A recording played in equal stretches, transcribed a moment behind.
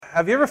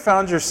Have you ever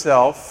found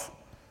yourself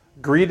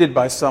greeted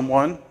by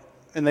someone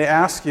and they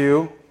ask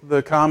you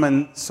the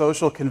common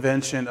social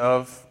convention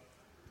of,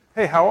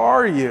 hey, how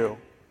are you?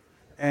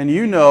 And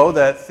you know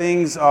that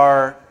things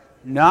are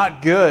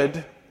not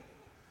good,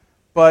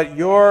 but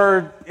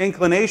your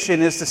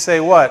inclination is to say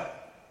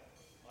what?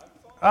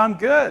 I'm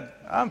good.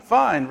 I'm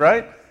fine,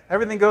 right?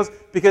 Everything goes,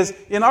 because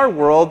in our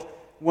world,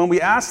 when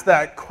we ask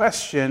that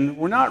question,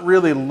 we're not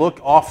really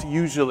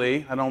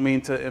usually, I don't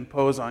mean to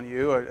impose on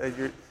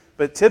you,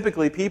 but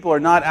typically people are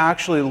not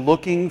actually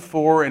looking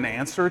for an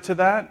answer to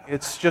that.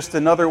 It's just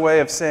another way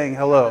of saying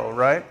hello,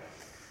 right?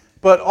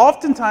 But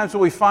oftentimes what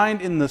we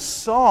find in the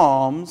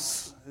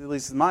Psalms, at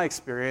least in my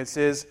experience,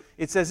 is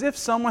it's as if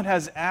someone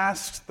has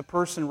asked the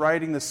person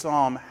writing the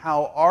psalm,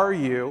 how are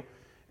you?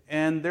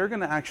 And they're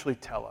going to actually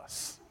tell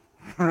us,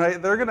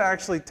 right? They're going to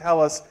actually tell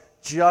us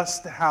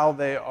just how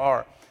they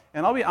are.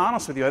 And I'll be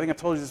honest with you, I think I've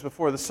told you this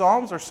before, the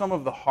Psalms are some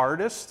of the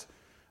hardest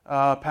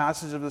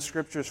passages of the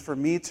Scriptures for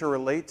me to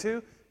relate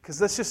to, because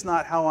that's just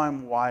not how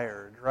I'm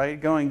wired, right?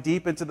 Going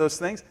deep into those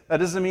things, that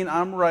doesn't mean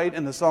I'm right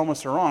and the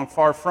psalmists are wrong.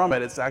 Far from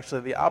it. It's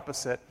actually the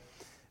opposite.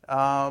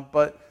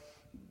 But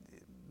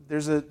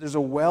there's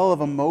a well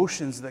of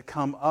emotions that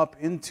come up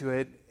into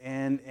it,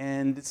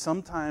 and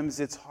sometimes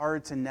it's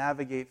hard to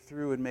navigate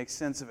through and make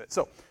sense of it.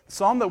 So the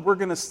psalm that we're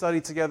going to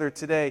study together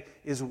today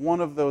is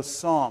one of those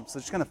psalms.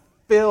 It's kind of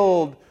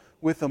filled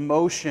with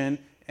emotion,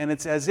 and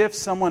it's as if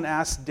someone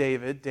asked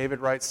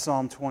David writes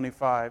Psalm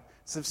 25,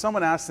 so if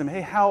someone asked him, hey,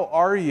 how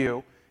are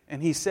you?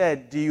 And he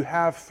said, do you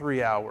have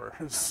 3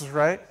 hours,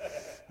 right?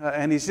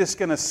 And he's just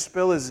going to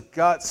spill his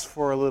guts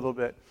for a little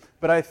bit.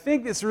 But I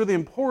think it's really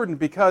important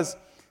because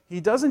he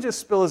doesn't just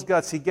spill his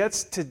guts, he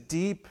gets to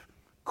deep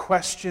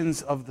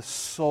questions of the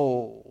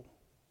soul.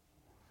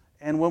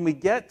 And when we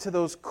get to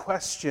those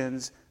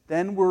questions,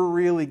 then we're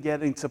really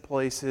getting to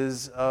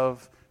places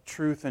of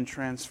truth and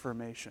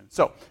transformation.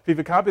 So, if you have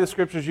a copy of the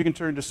Scriptures, you can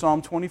turn to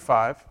Psalm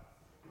 25.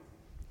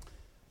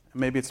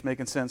 Maybe it's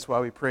making sense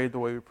why we prayed the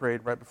way we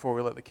prayed right before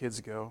we let the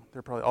kids go.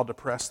 They're probably all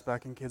depressed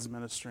back in kids'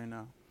 ministry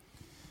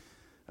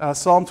now.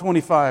 Psalm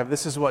 25,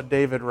 this is what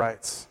David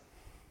writes.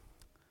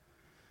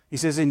 He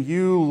says, in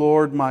you,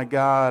 Lord my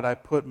God, I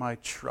put my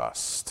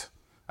trust.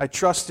 I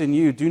trust in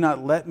you. Do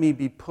not let me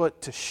be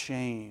put to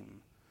shame,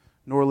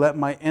 nor let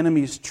my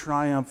enemies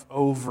triumph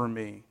over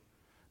me.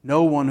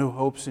 No one who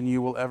hopes in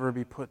you will ever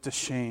be put to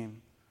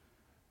shame,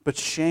 but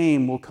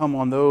shame will come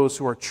on those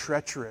who are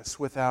treacherous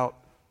without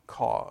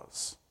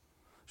cause.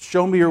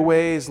 Show me your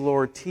ways,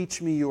 Lord.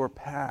 Teach me your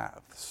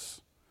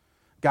paths.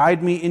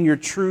 Guide me in your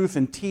truth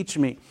and teach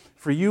me,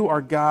 for you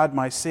are God,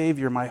 my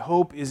Savior. My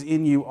hope is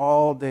in you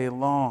all day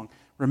long.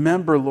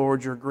 Remember,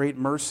 Lord, your great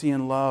mercy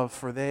and love,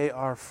 for they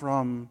are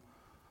from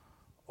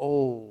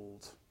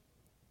old.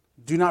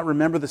 Do not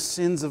remember the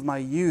sins of my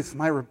youth,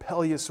 my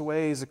rebellious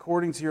ways.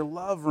 According to your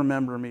love,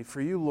 remember me, for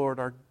you, Lord,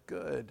 are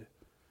good.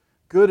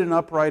 Good and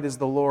upright is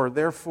the Lord.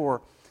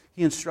 Therefore,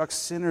 he instructs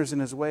sinners in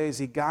his ways.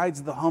 He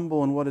guides the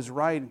humble in what is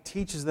right and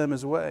teaches them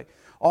his way.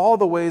 All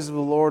the ways of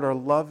the Lord are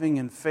loving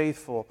and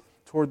faithful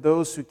toward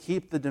those who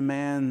keep the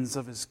demands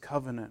of his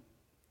covenant.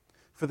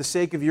 For the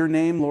sake of your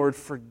name, Lord,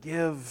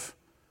 forgive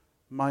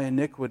my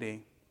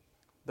iniquity,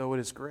 though it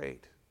is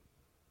great.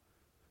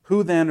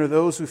 Who then are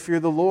those who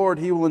fear the Lord?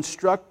 He will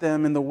instruct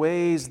them in the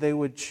ways they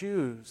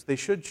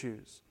should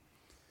choose.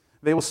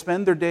 They will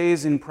spend their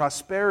days in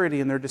prosperity,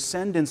 and their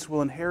descendants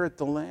will inherit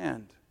the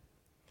land.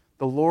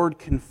 The Lord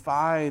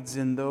confides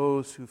in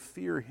those who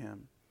fear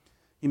him.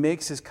 He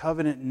makes his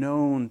covenant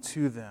known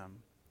to them.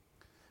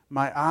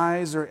 My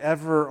eyes are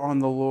ever on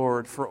the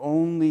Lord, for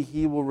only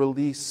he will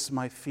release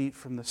my feet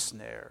from the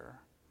snare.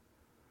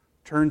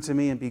 Turn to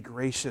me and be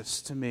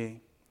gracious to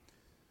me,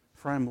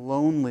 for I am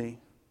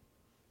lonely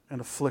and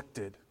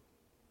afflicted.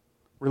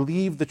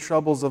 Relieve the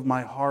troubles of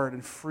my heart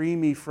and free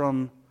me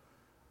from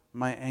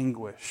my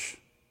anguish.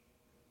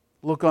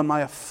 Look on my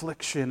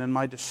affliction and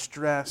my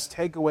distress.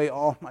 Take away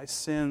all my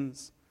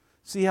sins.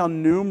 See how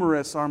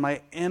numerous are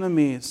my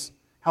enemies,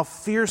 how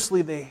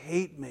fiercely they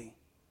hate me.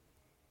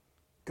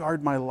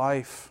 Guard my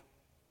life.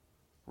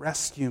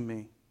 Rescue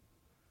me.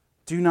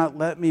 Do not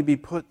let me be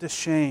put to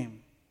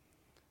shame,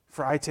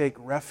 for I take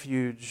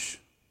refuge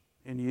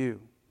in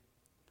you.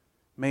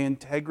 May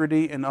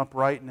integrity and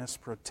uprightness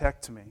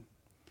protect me,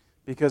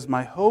 because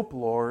my hope,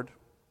 Lord,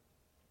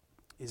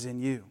 is in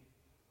you.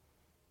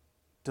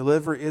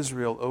 Deliver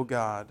Israel, O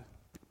God,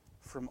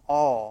 from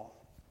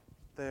all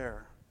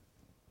their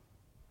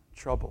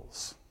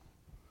troubles.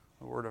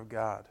 The Word of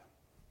God.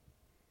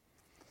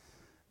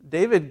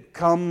 David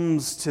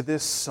comes to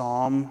this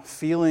psalm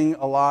feeling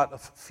a lot of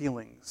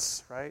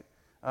feelings, right?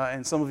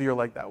 And some of you are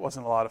like, that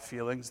wasn't a lot of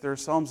feelings. There are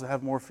psalms that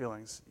have more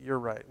feelings. You're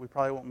right. We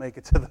probably won't make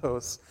it to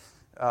those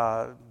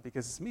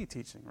because it's me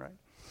teaching, right?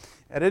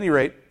 At any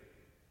rate,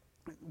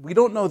 we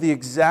don't know the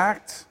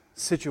exact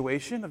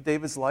situation of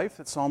David's life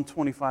that Psalm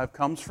 25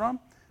 comes from,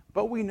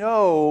 but we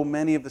know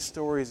many of the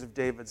stories of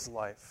David's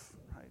life.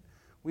 Right?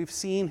 We've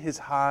seen his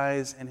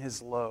highs and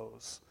his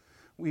lows.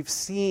 We've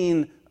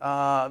seen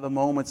the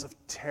moments of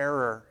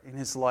terror in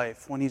his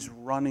life when he's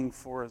running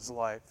for his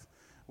life.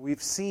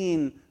 We've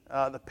seen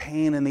the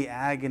pain and the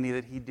agony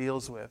that he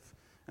deals with.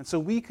 And so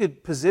we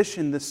could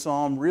position this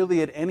psalm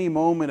really at any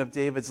moment of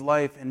David's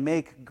life and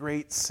make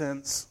great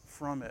sense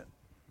from it.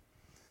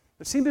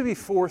 There seem to be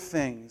four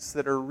things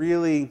that are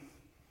really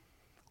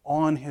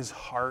on his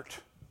heart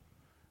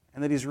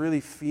and that he's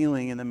really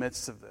feeling in the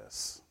midst of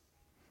this.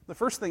 The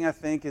first thing I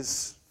think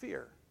is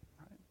fear.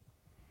 Right?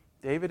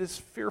 David is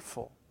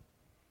fearful.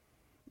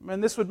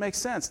 And this would make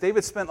sense.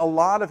 David spent a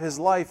lot of his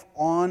life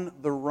on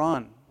the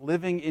run,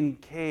 living in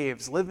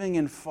caves, living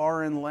in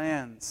foreign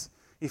lands.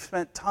 He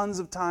spent tons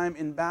of time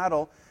in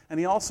battle, and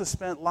he also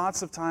spent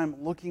lots of time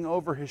looking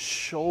over his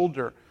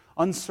shoulder,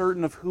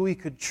 uncertain of who he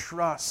could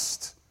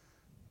trust,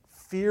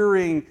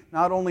 fearing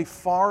not only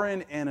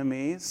foreign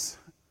enemies,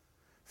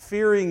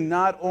 fearing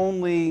not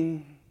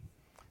only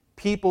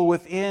people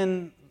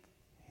within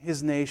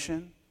his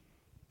nation,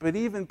 but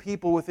even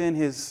people within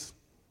his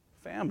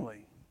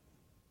family.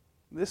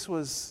 This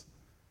was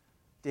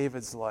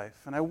David's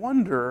life. And I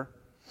wonder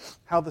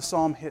how the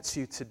psalm hits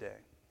you today.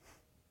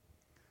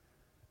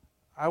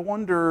 I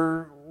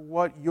wonder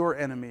what your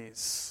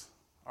enemies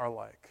are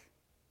like.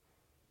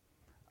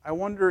 I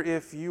wonder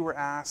if you were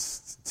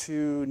asked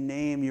to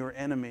name your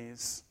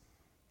enemies,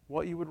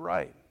 what you would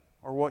write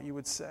or what you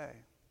would say.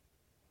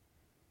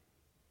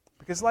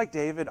 Because like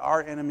David,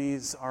 our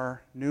enemies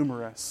are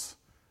numerous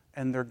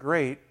and they're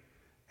great,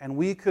 and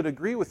we could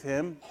agree with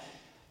him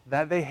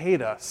that they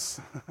hate us.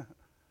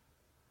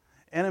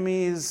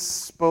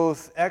 Enemies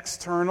both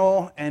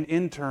external and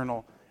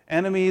internal.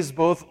 Enemies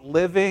both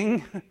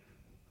living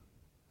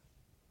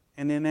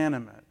and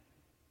inanimate.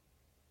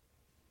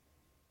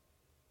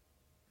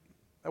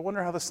 I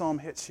wonder how the psalm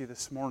hits you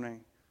this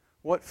morning.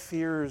 What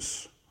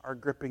fears are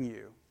gripping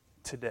you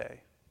today?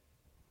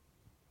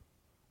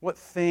 What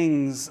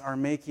things are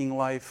making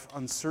life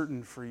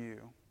uncertain for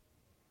you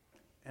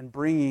and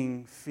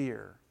bringing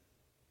fear?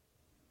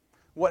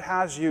 What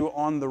has you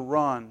on the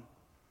run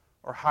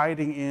or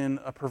hiding in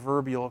a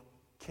proverbial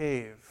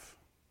cave?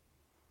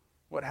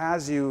 What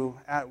has you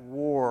at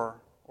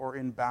war or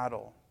in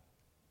battle?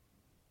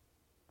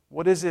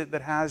 What is it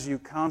that has you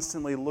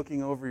constantly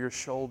looking over your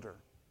shoulder,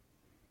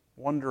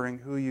 wondering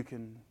who you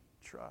can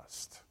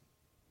trust?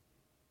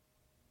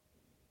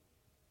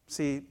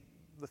 See,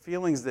 the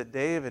feelings that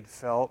David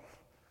felt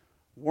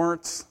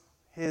weren't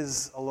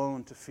his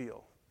alone to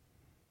feel.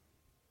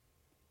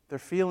 They're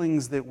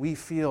feelings that we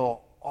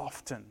feel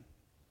often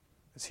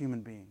as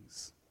human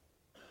beings.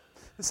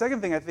 The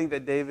second thing I think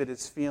that David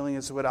is feeling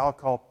is what I'll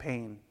call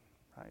pain,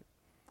 right?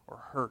 Or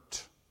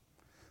hurt.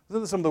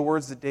 Those are some of the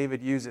words that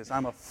David uses.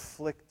 I'm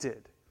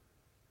afflicted.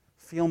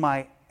 Feel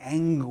my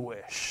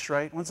anguish,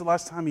 right? When's the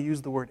last time you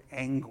used the word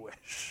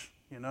anguish?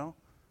 You know?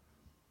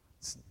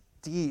 It's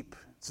deep.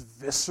 It's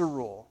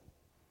visceral.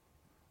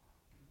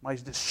 My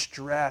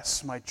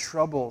distress, my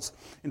troubles.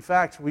 In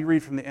fact, we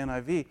read from the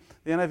NIV.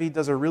 The NIV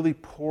does a really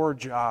poor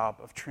job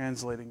of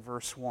translating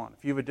verse 1.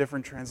 If you have a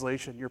different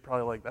translation, you're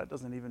probably like, that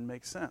doesn't even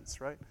make sense,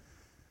 right?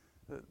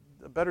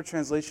 A better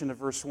translation of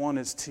verse 1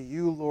 is, to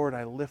you, Lord,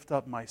 I lift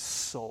up my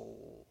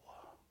soul.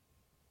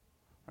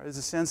 Right? There's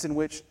a sense in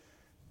which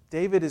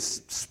David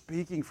is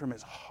speaking from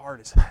his heart.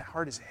 His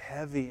heart is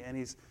heavy, and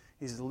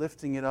he's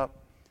lifting it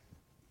up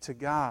to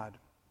God.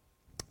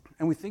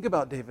 And we think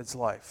about David's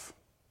life.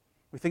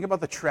 We think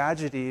about the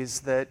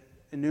tragedies that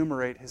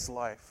enumerate his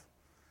life.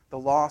 The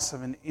loss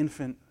of an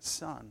infant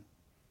son.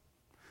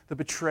 The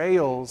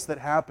betrayals that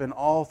happen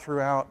all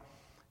throughout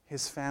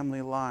his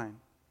family line.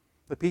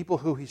 The people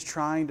who he's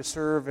trying to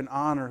serve and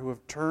honor who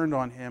have turned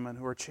on him and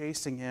who are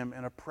chasing him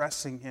and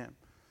oppressing him.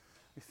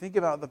 We think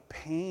about the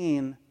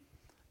pain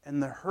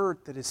and the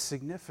hurt that is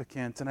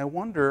significant. And I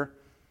wonder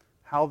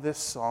how this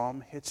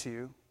psalm hits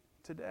you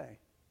today.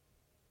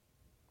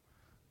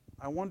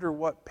 I wonder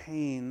what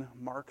pain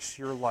marks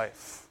your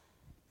life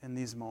in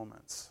these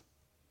moments.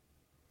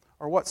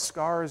 Or what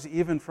scars,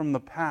 even from the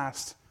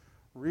past,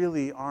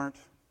 really aren't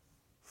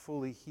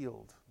fully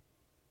healed.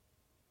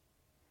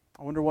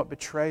 I wonder what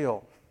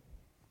betrayal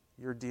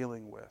you're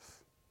dealing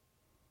with.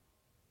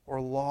 Or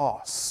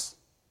loss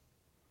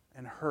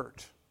and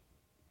hurt.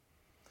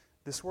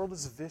 This world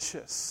is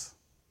vicious,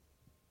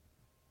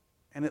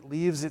 and it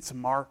leaves its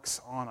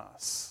marks on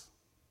us.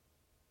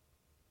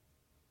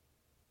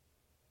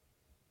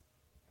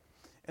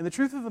 And the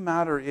truth of the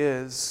matter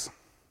is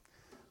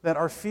that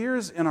our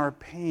fears and our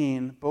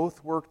pain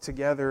both work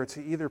together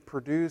to either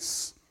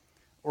produce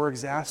or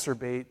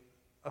exacerbate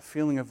a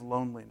feeling of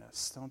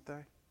loneliness, don't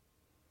they?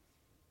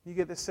 You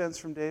get this sense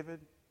from David?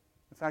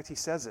 In fact, he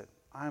says it.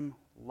 I'm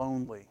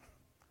lonely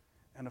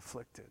and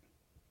afflicted.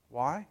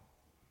 Why?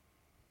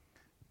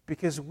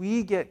 Because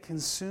we get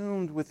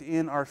consumed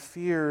within our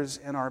fears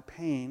and our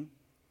pain,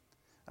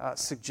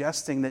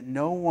 suggesting that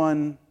no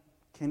one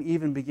can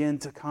even begin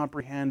to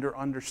comprehend or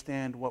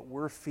understand what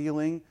we're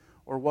feeling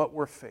or what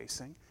we're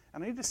facing.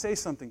 And I need to say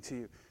something to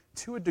you.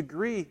 To a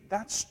degree,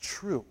 that's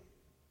true.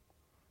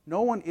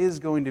 No one is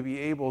going to be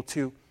able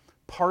to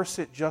parse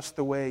it just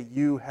the way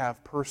you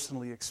have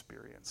personally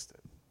experienced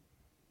it.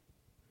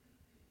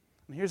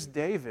 And here's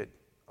David,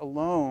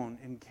 alone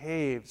in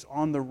caves,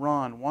 on the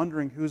run,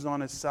 wondering who's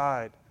on his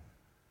side,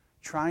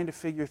 trying to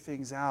figure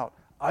things out,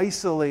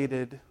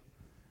 isolated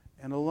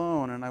and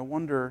alone. And I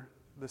wonder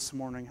this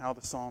morning how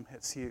the psalm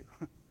hits you.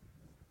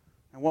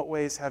 In what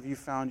ways have you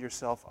found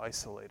yourself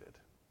isolated?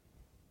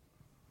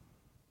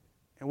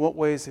 In what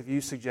ways have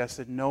you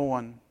suggested no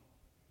one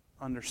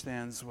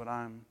understands what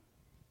I'm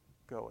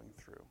going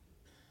through?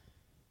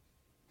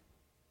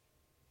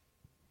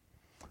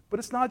 But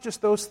it's not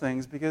just those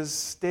things,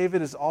 because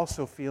David is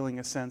also feeling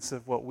a sense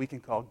of what we can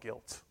call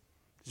guilt.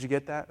 Did you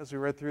get that as we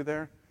read through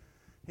there?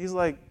 He's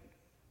like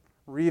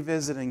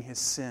revisiting his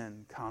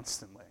sin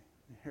constantly.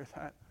 You hear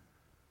that?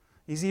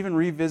 He's even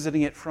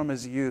revisiting it from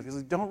his youth. He's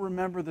like, don't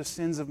remember the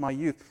sins of my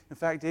youth. In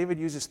fact, David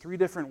uses 3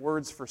 different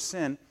words for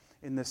sin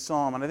in this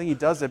psalm, and I think he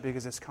does it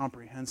because it's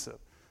comprehensive.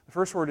 The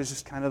first word is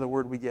just kind of the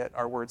word we get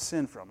our word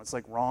sin from. It's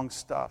like wrong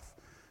stuff.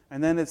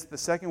 And then the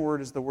second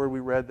word is the word we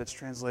read that's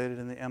translated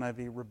in the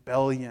NIV,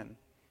 rebellion,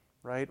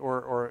 right?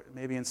 Or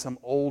maybe in some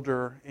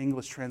older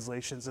English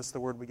translations, that's the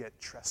word we get,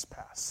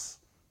 trespass.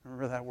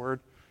 Remember that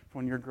word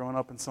when you're growing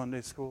up in Sunday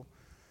school?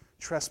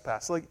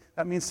 Trespass.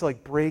 That means to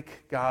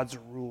break God's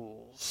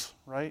rules,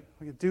 right?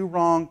 We could do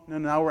wrong,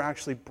 and now we're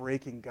actually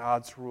breaking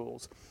God's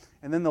rules.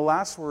 And then the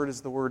last word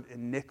is the word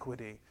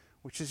iniquity,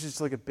 which is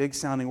just like a big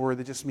sounding word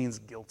that just means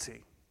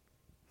guilty.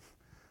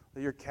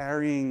 That you're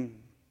carrying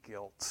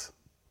guilt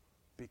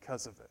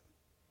because of it.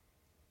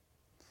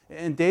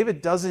 And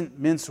David doesn't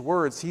mince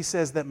words. He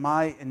says that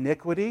my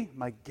iniquity,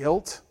 my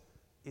guilt,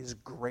 is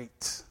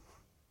great.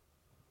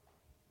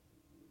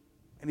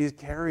 And he's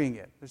carrying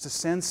it. There's a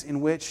sense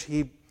in which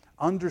he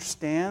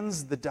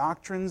understands the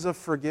doctrines of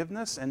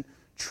forgiveness and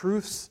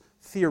truths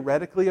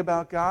theoretically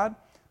about God,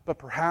 but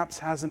perhaps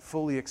hasn't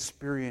fully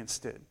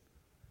experienced it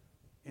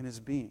in his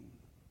being.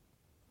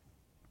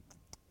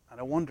 And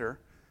I wonder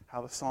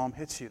how the psalm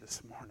hits you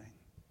this morning.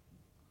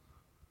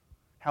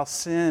 How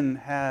sin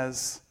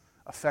has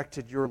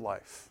affected your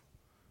life.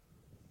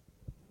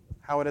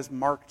 How it has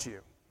marked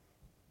you.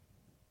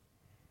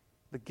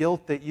 The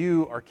guilt that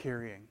you are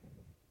carrying,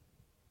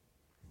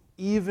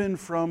 even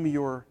from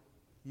your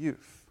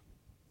youth.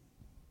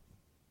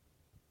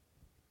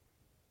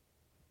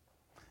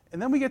 And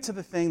then we get to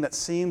the thing that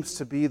seems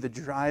to be the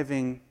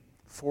driving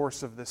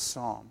force of this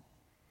psalm.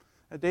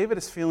 David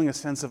is feeling a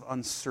sense of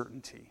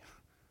uncertainty.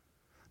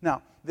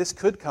 Now, this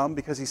could come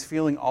because he's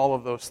feeling all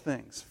of those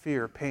things.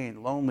 Fear,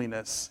 pain,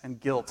 loneliness, and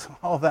guilt.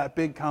 All that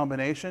big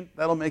combination,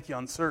 that'll make you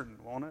uncertain,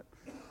 won't it?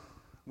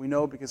 We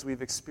know because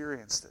we've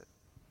experienced it.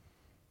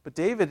 But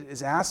David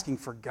is asking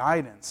for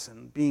guidance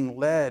and being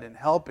led and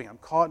helping. I'm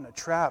caught in a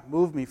trap.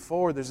 Move me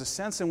forward. There's a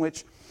sense in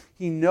which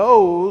he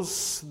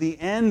knows the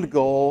end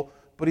goal,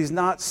 but he's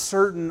not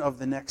certain of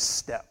the next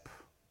step.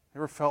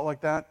 Ever felt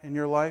like that in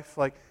your life?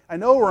 Like, I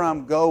know where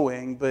I'm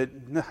going, but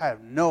I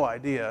have no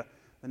idea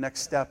the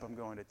next step I'm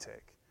going to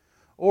take.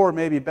 Or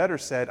maybe better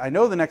said, I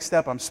know the next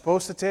step I'm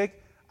supposed to take,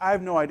 I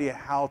have no idea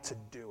how to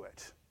do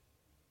it.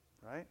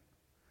 Right?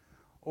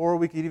 Or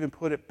we could even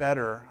put it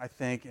better, I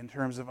think, in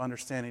terms of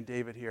understanding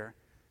David here.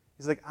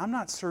 He's like, I'm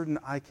not certain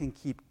I can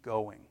keep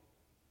going.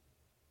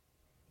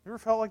 You ever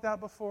felt like that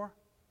before?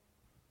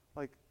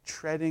 Like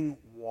treading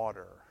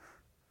water.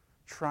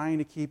 Trying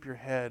to keep your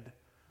head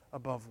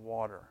above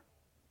water.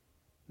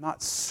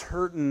 Not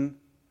certain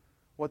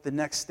what the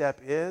next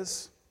step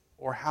is,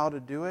 or how to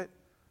do it,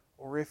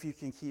 or if you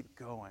can keep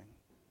going.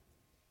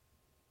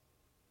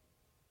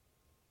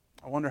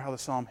 I wonder how the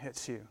psalm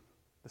hits you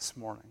this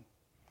morning.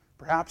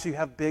 Perhaps you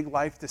have big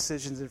life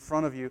decisions in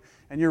front of you,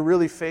 and you're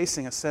really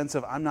facing a sense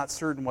of, I'm not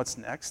certain what's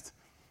next.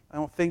 I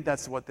don't think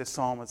that's what this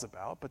psalm is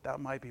about, but that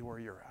might be where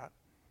you're at.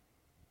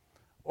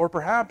 Or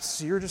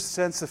perhaps you're just a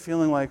sense of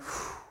feeling like,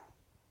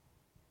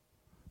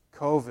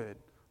 COVID,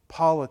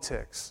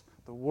 politics,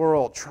 the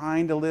world,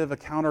 trying to live a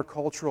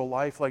countercultural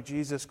life like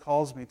Jesus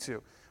calls me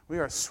to. We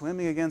are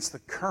swimming against the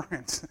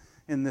current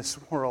in this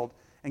world.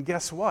 And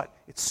guess what?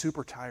 It's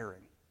super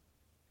tiring.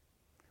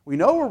 We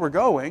know where we're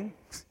going,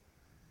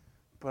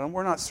 but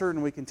we're not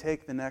certain we can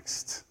take the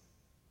next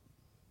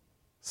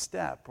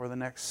step or the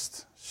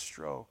next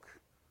stroke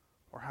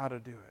or how to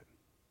do it.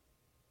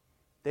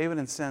 David,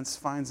 in a sense,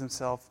 finds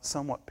himself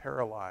somewhat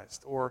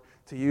paralyzed, or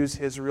to use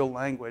his real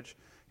language,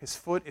 his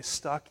foot is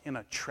stuck in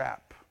a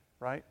trap,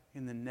 right?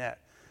 In the net.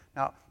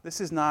 Now, this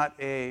is not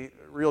a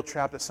real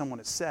trap that someone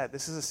has set.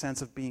 This is a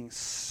sense of being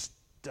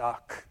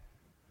stuck.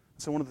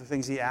 So one of the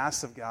things he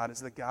asks of God is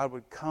that God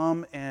would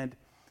come and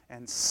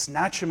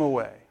snatch him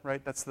away,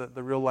 right? That's the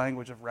real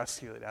language of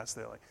rescue that asks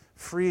there. Like,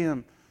 free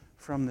him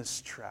from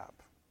this trap.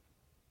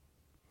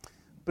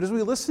 But as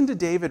we listen to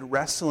David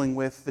wrestling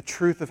with the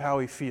truth of how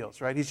he feels,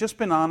 right? He's just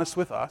been honest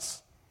with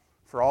us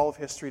for all of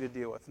history to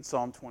deal with in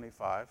Psalm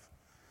 25.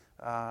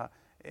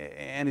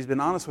 And he's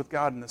been honest with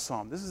God in this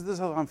psalm. This is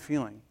how I'm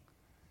feeling.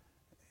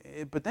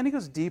 But then he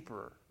goes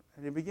deeper,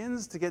 and he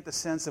begins to get the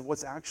sense of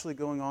what's actually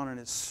going on in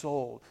his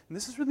soul. And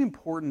this is really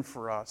important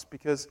for us,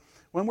 because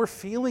when we're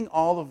feeling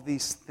all of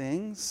these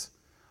things,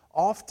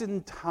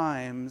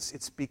 oftentimes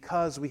it's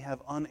because we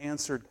have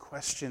unanswered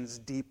questions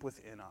deep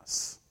within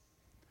us.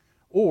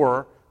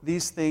 Or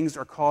these things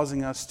are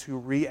causing us to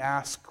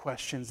re-ask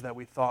questions that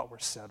we thought were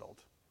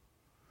settled.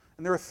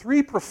 And there are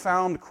three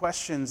profound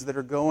questions that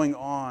are going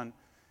on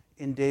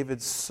in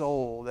David's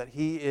soul that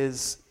he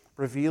is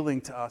revealing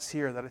to us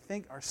here that I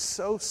think are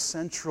so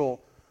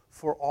central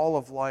for all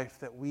of life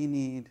that we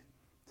need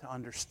to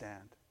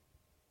understand.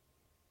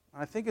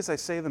 And I think as I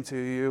say them to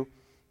you,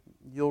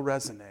 you'll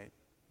resonate.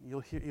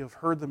 You've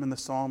heard them in the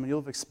psalm, and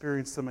you'll have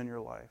experienced them in your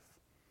life.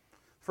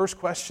 First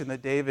question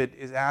that David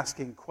is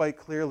asking quite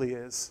clearly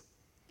is,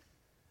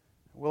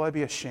 will I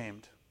be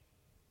ashamed?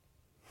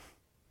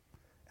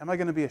 Am I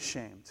going to be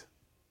ashamed?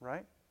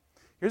 Right?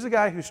 Here's a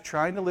guy who's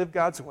trying to live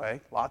God's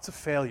way, lots of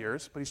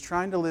failures, but he's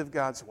trying to live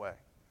God's way.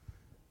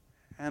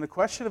 And the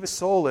question of his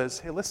soul is,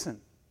 hey, listen,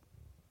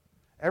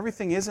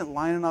 everything isn't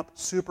lining up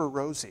super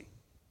rosy,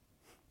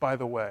 by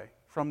the way,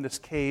 from this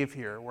cave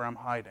here where I'm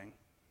hiding.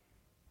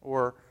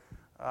 Or,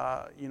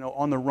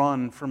 on the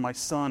run from my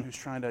son who's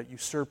trying to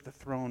usurp the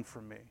throne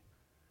from me.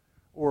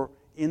 Or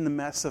in the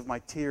mess of my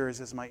tears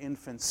as my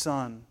infant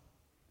son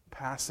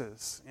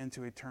passes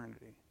into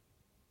eternity.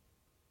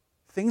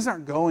 Things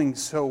aren't going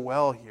so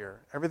well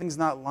here. Everything's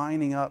not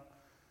lining up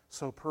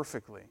so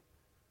perfectly.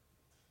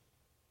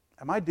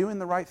 Am I doing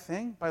the right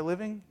thing by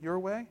living your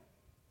way?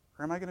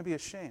 Or am I going to be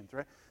ashamed,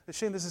 right?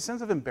 Ashamed, there's a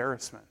sense of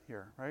embarrassment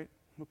here, right?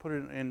 We'll put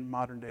it in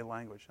modern day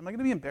language. Am I going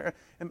to be embarrassed?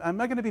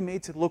 Am I going to be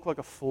made to look like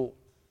a fool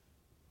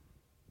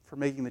for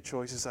making the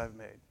choices I've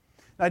made?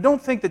 Now, I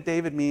don't think that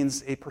David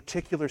means a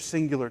particular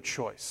singular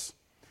choice.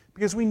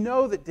 Because we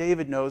know that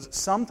David knows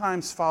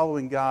sometimes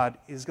following God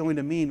is going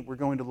to mean we're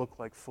going to look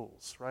like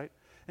fools, right?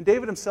 And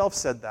David himself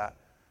said that,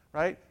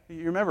 right?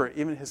 You remember,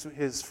 even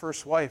his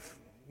first wife,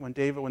 when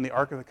the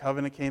Ark of the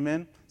Covenant came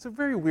in, it's a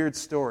very weird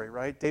story,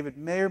 right? David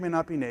may or may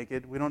not be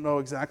naked. We don't know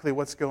exactly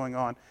what's going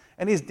on.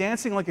 And he's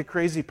dancing like a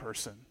crazy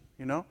person,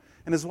 And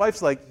his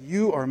wife's like,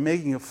 you are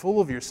making a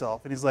fool of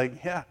yourself. And he's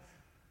like, yeah,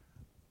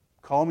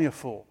 call me a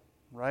fool,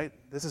 right?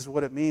 This is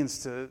what it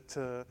means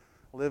to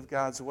live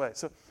God's way.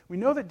 So we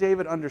know that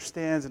David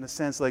understands, in a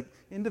sense, like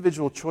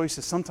individual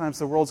choices. Sometimes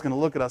the world's going to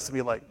look at us and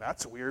be like,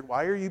 that's weird.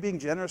 Why are you being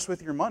generous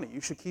with your money?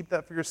 You should keep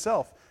that for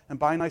yourself and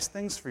buy nice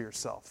things for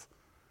yourself.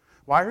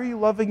 Why are you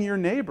loving your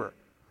neighbor?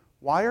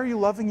 Why are you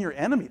loving your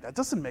enemy? That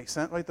doesn't make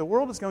sense. Right? The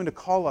world is going to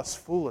call us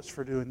foolish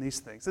for doing these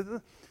things.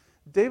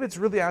 David's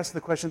really asking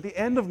the question, at the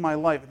end of my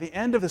life, at the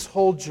end of this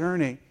whole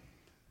journey,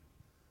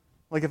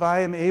 like if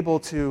I am able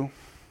to,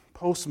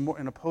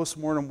 in a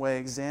post-mortem way,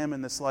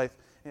 examine this life,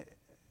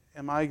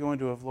 am I going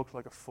to have looked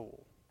like a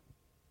fool?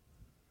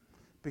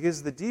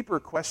 Because the deeper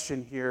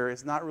question here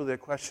is not really a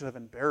question of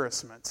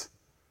embarrassment.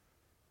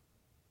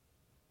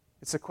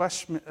 It's a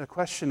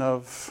question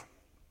of,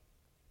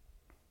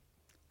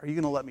 are you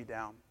going to let me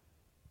down,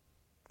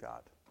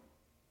 God?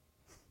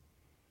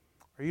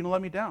 Are you going to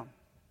let me down?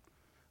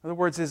 In other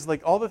words, is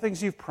like all the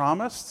things you've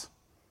promised,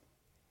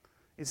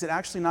 is it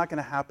actually not going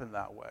to happen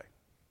that way?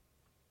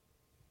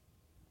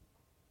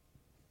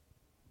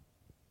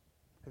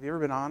 Have you ever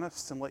been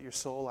honest and let your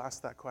soul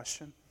ask that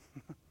question?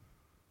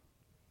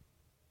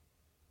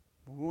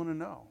 We want to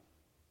know.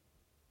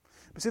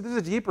 But see, there's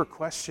a deeper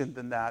question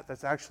than that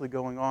that's actually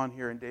going on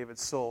here in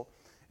David's soul.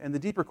 And the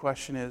deeper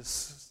question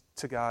is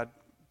to God,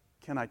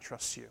 can I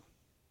trust you?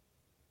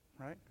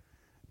 Right?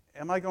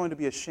 Am I going to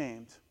be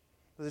ashamed?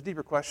 There's a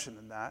deeper question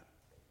than that.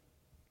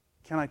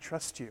 Can I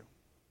trust you?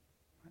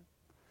 Right?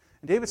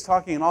 And David's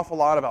talking an awful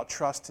lot about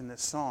trust in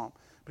this psalm.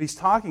 But he's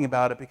talking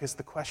about it because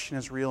the question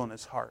is real in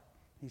his heart.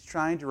 He's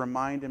trying to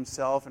remind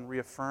himself and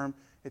reaffirm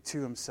it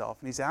to himself.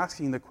 And he's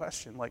asking the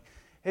question, like,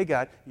 hey,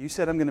 God, you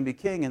said I'm going to be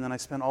king, and then I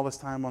spent all this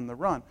time on the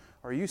run.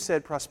 Or you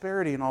said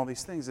prosperity and all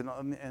these things,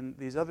 and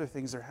these other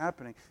things are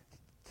happening.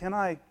 Can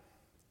I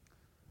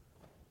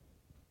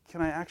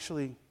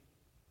actually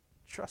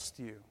trust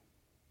you?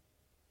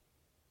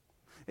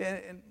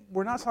 And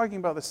we're not talking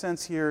about the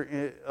sense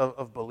here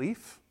of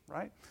belief,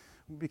 right?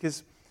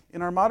 Because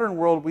in our modern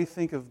world, we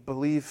think of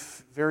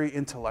belief very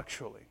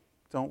intellectually,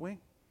 don't we?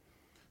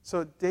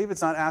 So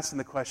David's not asking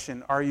the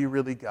question, are you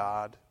really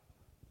God?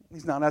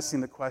 He's not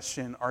asking the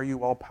question, are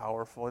you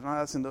all-powerful? He's not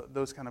asking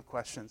those kind of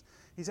questions.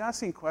 He's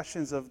asking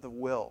questions of the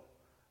will,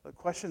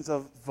 questions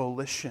of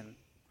volition,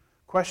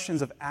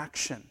 questions of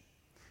action.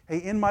 Hey,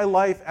 in my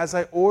life, as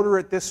I order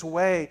it this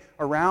way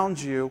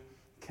around you,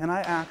 can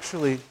I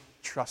actually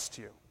trust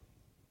you?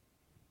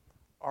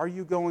 Are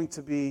you going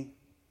to be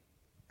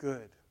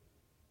good?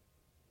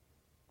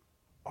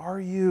 Are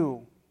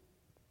you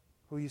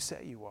who you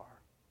say you are?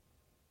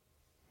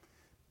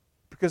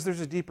 Because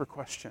there's a deeper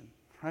question,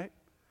 right?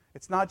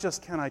 It's not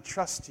just, can I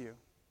trust you?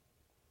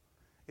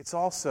 It's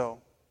also,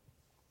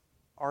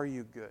 are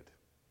you good?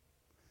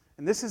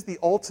 And this is the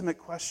ultimate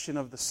question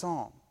of the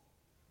psalm.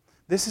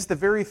 This is the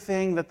very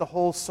thing that the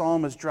whole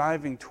psalm is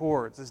driving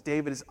towards, as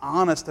David is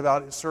honest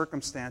about his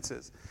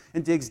circumstances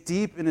and digs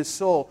deep in his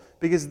soul,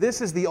 because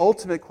this is the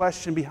ultimate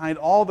question behind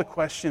all the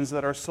questions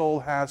that our soul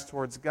has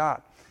towards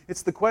God.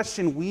 It's the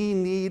question we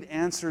need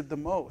answered the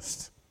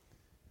most.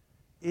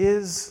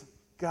 Is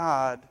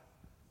God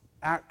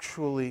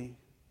actually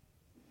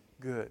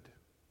good?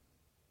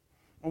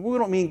 And we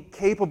don't mean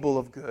capable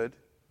of good.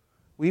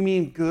 We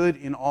mean good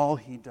in all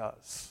he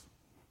does.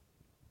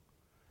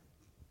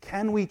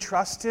 Can we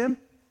trust him?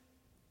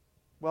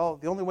 Well,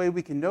 the only way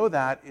we can know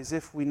that is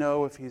if we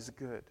know if he's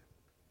good.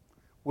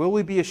 Will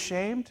we be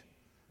ashamed?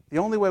 The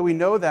only way we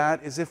know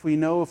that is if we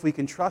know if we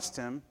can trust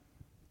him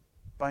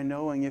by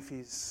knowing if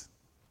he's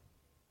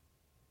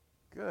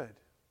good.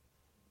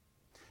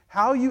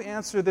 How you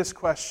answer this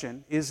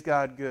question, is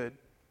God good,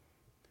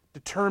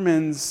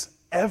 determines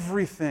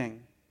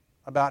everything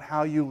about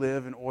how you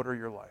live and order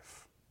your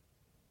life.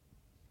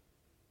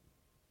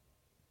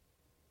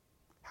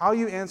 How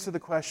you answer the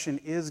question,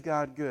 is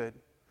God good,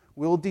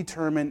 will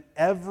determine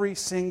every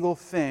single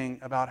thing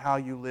about how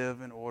you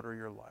live and order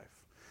your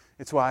life.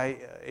 It's why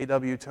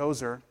A.W.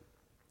 Tozer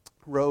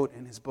wrote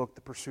in his book,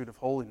 The Pursuit of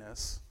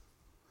Holiness,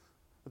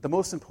 that the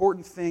most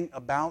important thing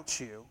about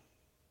you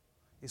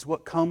is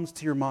what comes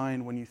to your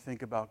mind when you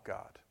think about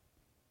God.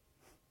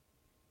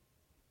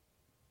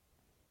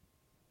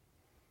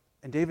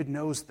 And David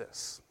knows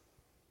this.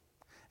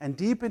 And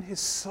deep in his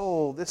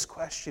soul, this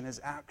question is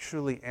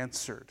actually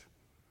answered,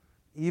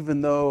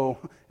 even though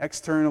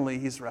externally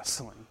he's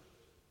wrestling.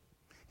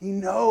 He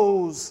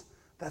knows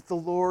that the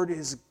Lord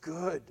is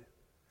good.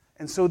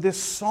 And so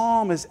this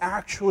psalm is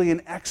actually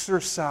an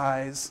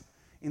exercise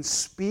in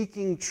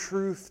speaking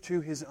truth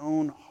to his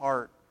own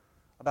heart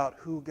about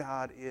who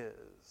God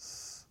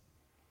is.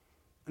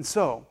 And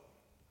so,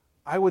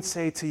 I would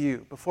say to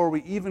you, before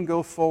we even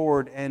go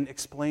forward and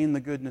explain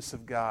the goodness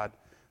of God,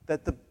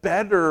 that the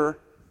better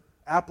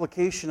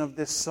application of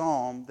this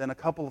psalm than a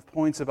couple of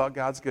points about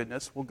God's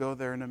goodness, we'll go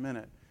there in a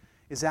minute,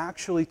 is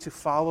actually to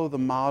follow the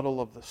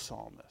model of the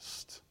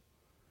psalmist.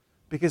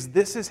 Because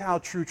this is how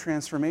true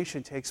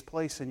transformation takes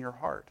place in your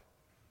heart,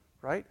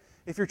 right?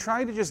 If you're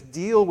trying to just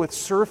deal with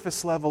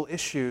surface level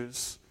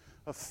issues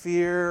of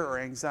fear or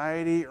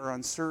anxiety or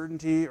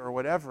uncertainty or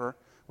whatever,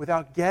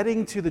 without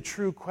getting to the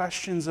true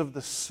questions of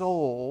the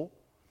soul,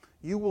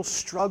 you will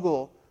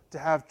struggle to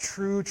have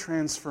true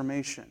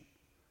transformation.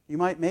 You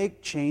might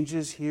make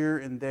changes here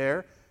and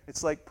there.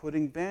 It's like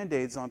putting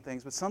Band-Aids on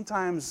things, but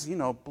sometimes,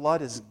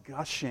 blood is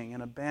gushing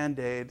and a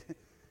Band-Aid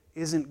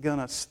isn't going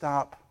to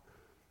stop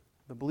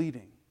the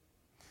bleeding.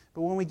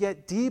 But when we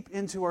get deep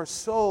into our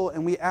soul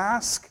and we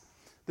ask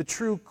the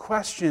true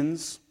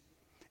questions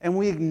and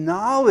we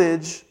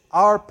acknowledge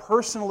our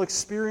personal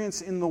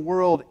experience in the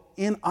world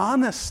in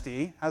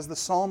honesty, as the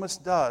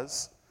psalmist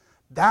does,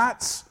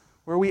 that's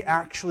where we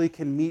actually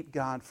can meet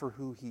God for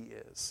who he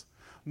is.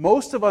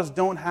 Most of us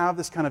don't have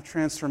this kind of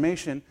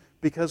transformation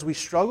because we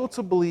struggle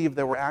to believe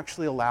that we're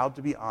actually allowed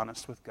to be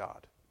honest with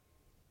God.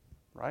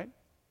 Right?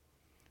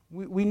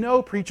 We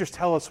know preachers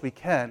tell us we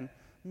can,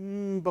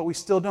 but we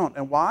still don't.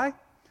 And why?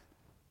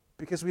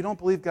 Because we don't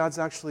believe God's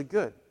actually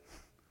good.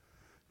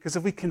 Because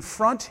if we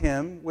confront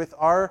him with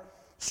our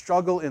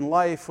struggle in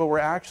life, what we're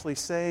actually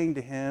saying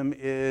to him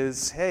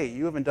is, hey,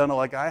 you haven't done it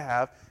like I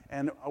have,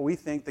 and we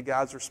think that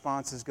God's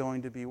response is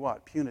going to be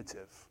what?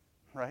 Punitive,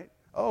 right?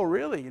 Oh,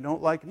 really? You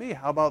don't like me?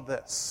 How about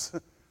this?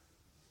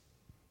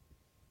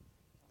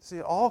 See,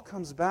 it all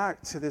comes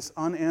back to this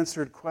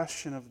unanswered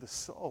question of the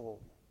soul.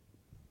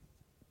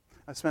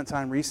 I spent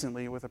time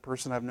recently with a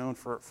person I've known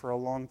for a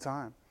long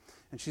time,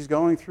 and she's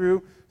going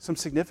through some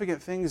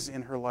significant things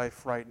in her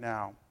life right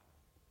now.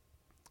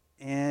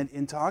 And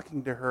in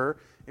talking to her,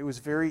 it was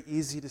very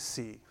easy to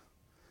see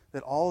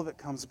that all of it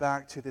comes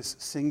back to this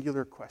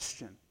singular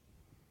question.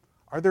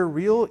 Are there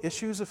real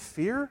issues of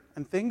fear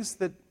and things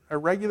that a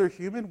regular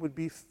human would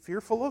be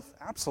fearful of?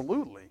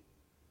 Absolutely.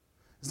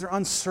 Is there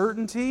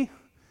uncertainty?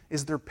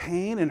 Is there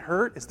pain and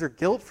hurt? Is there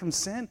guilt from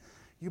sin?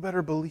 You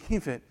better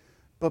believe it.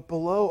 But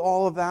below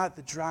all of that,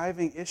 the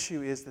driving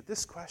issue is that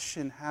this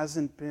question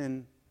hasn't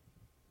been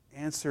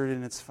answered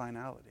in its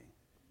finality.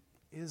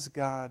 Is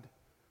God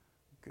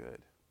good?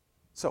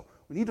 So,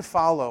 we need to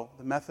follow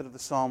the method of the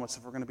psalmist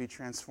if we're going to be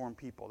transformed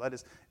people. That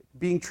is,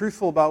 being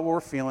truthful about what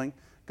we're feeling,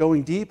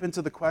 going deep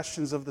into the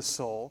questions of the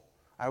soul.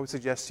 I would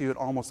suggest to you that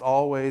almost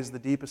always the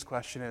deepest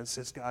question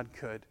is God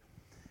good?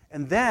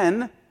 And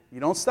then,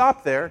 you don't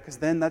stop there, because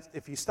then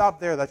if you stop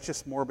there, that's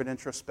just morbid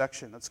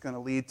introspection. That's going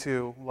to lead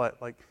to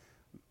like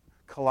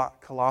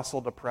colossal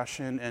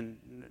depression and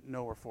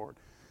nowhere forward.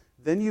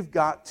 Then you've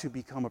got to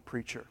become a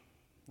preacher,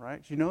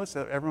 right? You notice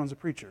that everyone's a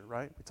preacher,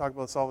 right? We talk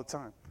about this all the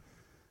time.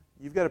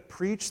 You've got to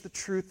preach the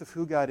truth of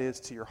who God is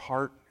to your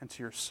heart and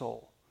to your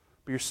soul.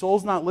 But your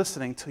soul's not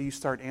listening until you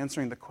start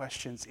answering the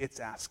questions it's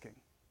asking.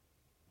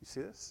 You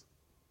see this?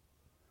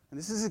 And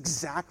this is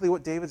exactly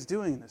what David's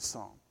doing in this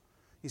psalm.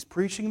 He's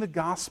preaching the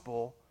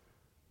gospel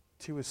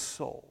to his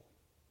soul.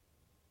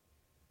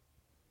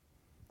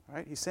 All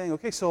right? He's saying,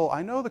 okay, soul,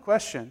 I know the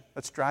question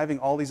that's driving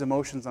all these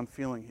emotions I'm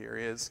feeling here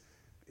is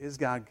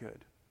God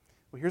good?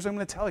 Well, here's what I'm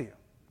going to tell you.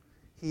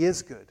 He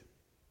is good.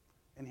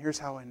 And here's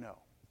how I know.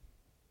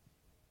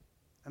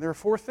 And there are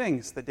 4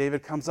 things that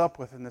David comes up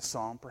with in this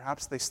psalm.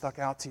 Perhaps they stuck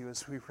out to you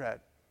as we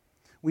read.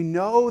 We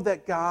know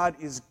that God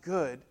is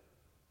good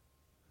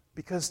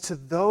because to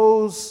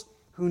those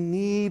who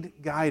need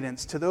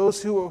guidance, to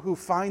those who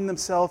find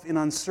themselves in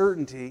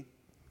uncertainty,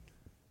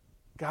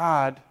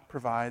 God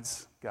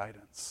provides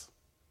guidance.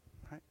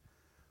 Right?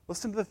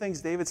 Listen to the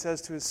things David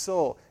says to his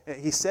soul.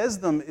 He says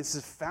them, this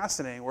is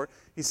fascinating, where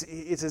it's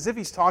as if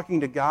he's talking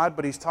to God,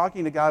 but he's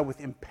talking to God with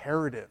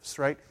imperatives,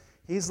 right?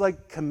 He's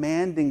like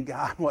commanding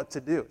God what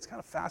to do. It's kind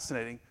of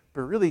fascinating,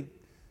 but really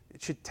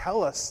it should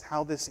tell us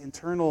how this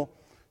internal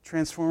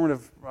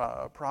transformative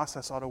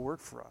process ought to work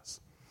for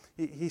us.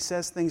 He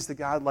says things to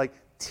God like,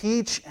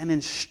 teach and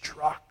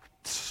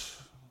instruct,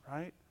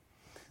 right?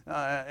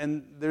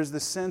 And there's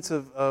this sense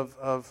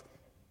of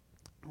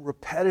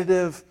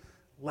repetitive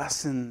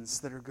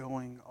lessons that are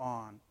going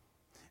on.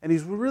 And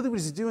what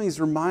he's doing is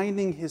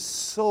reminding his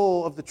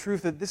soul of the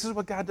truth that this is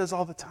what God does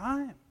all the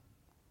time.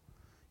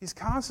 He's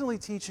constantly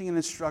teaching and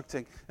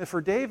instructing. And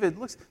for David,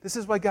 look, this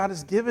is why God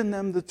has given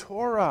them the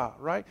Torah,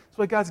 right? It's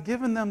why God's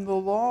given them the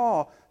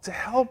law to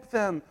help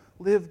them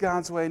live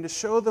God's way and to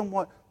show them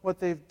what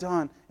they've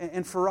done.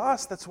 And for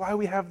us, that's why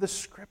we have the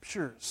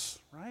Scriptures,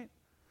 right?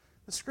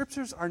 The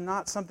Scriptures are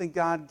not something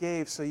God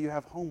gave so you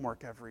have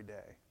homework every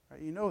day.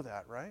 Right? You know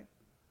that, right?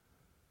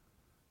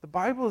 The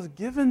Bible is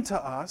given to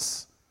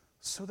us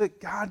so that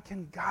God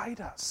can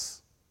guide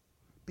us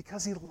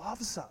because He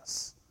loves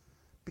us,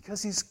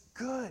 because He's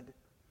good.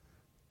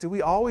 Do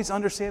we always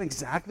understand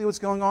exactly what's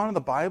going on in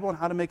the Bible and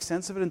how to make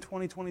sense of it in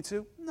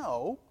 2022?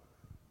 No.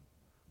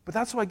 But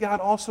that's why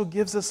God also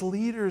gives us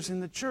leaders in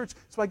the church.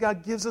 That's why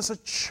God gives us a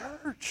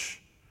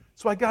church.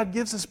 That's why God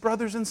gives us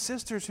brothers and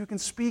sisters who can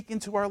speak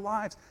into our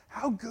lives.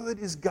 How good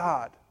is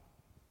God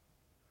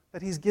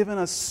that He's given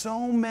us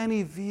so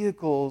many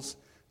vehicles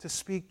to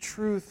speak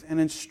truth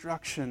and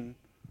instruction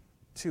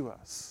to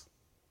us?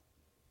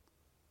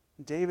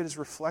 David is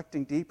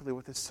reflecting deeply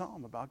with his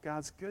psalm about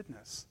God's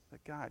goodness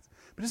that guides.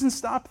 But it doesn't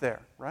stop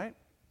there, right?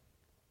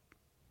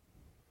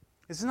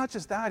 It's not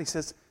just that. He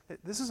says,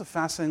 this is a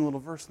fascinating little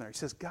verse in there. He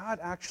says, God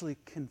actually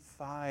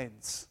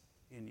confides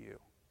in you,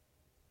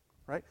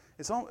 right?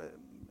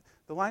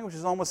 The language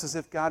is almost as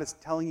if God is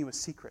telling you a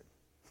secret.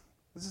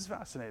 This is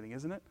fascinating,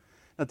 isn't it?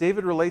 Now,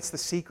 David relates the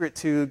secret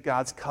to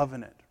God's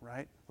covenant,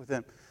 right, with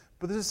him.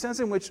 But there's a sense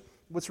in which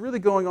what's really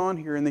going on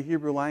here in the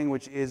Hebrew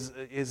language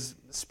is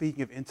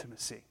speaking of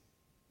intimacy,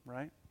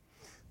 right?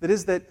 That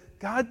is that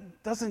God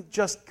doesn't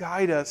just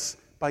guide us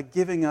by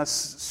giving us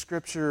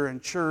Scripture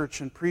and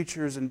church and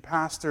preachers and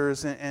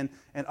pastors and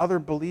other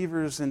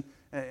believers and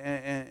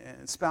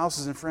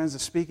spouses and friends to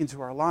speak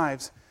into our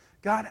lives.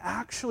 God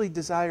actually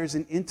desires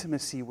an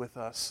intimacy with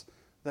us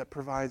that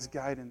provides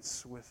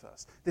guidance with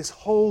us. This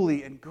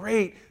holy and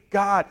great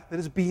God that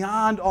is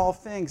beyond all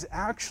things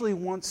actually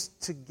wants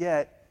to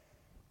get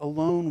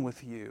alone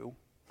with you.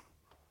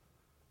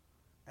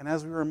 And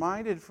as we were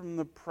reminded from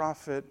the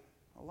prophet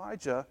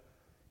Elijah,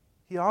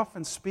 He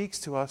often speaks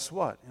to us,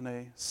 what? In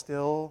a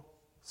still,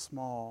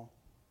 small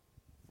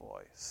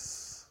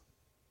voice.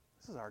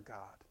 This is our God.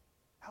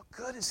 How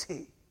good is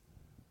He?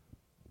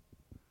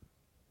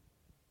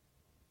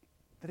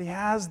 That He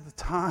has the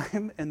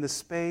time and the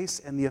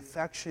space and the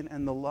affection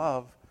and the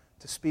love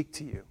to speak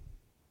to you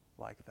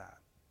like that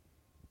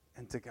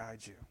and to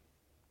guide you.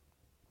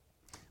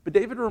 But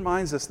David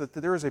reminds us that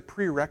there is a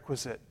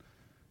prerequisite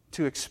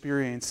to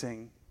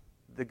experiencing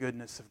the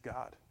goodness of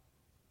God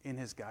in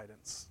His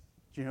guidance.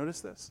 Do you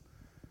notice this?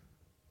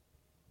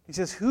 He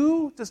says,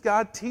 who does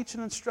God teach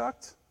and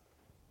instruct?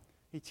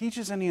 He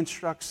teaches and He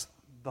instructs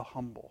the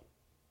humble.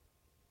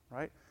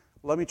 Right?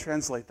 Let me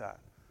translate that.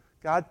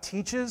 God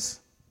teaches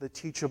the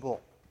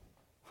teachable.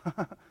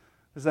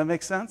 Does that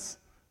make sense?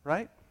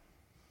 Right?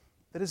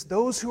 That is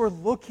those who are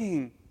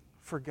looking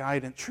for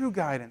guidance, true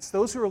guidance.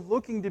 Those who are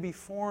looking to be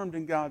formed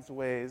in God's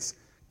ways,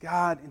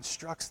 God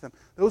instructs them.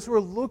 Those who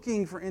are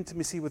looking for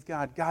intimacy with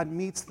God, God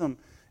meets them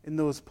in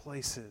those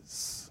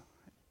places.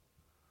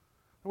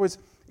 In other words,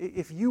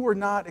 if you are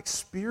not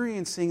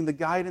experiencing the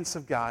guidance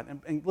of God,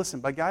 and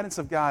listen, by guidance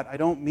of God, I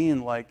don't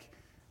mean like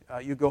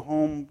you go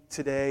home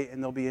today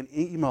and there'll be an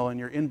email in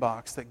your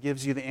inbox that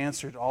gives you the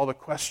answer to all the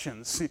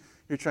questions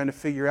you're trying to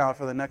figure out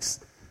for the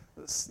next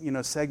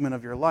segment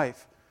of your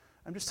life.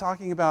 I'm just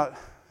talking about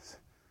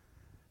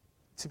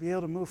to be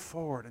able to move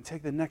forward and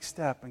take the next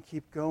step and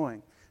keep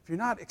going. If you're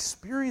not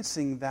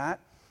experiencing that,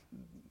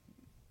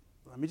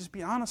 let me just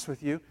be honest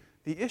with you.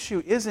 The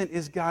issue isn't,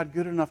 is God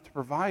good enough to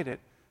provide it?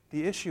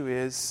 The issue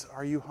is,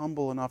 are you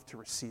humble enough to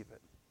receive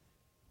it?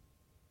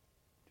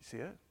 Do you see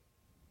it?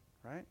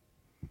 Right?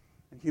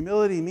 And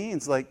humility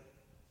means like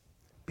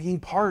being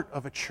part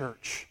of a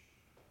church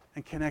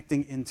and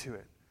connecting into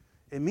it.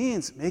 It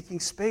means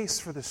making space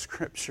for the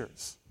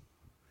Scriptures.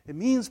 It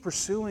means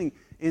pursuing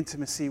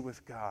intimacy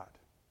with God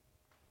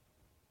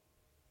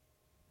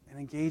and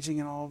engaging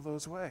in all of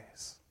those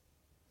ways.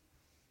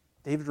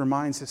 David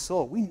reminds his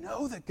soul, we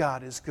know that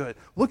God is good.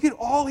 Look at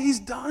all He's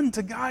done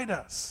to guide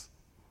us.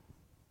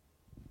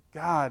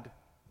 God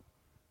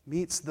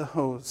meets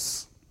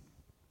those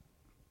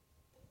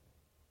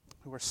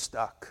who are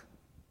stuck,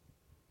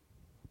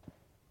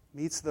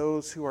 meets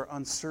those who are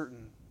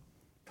uncertain,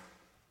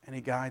 and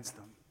He guides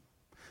them.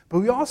 But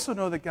we also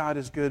know that God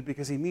is good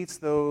because He meets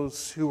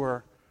those who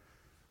are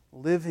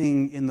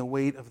living in the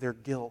weight of their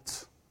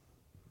guilt,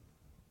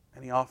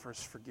 and He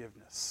offers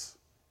forgiveness.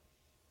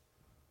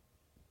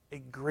 a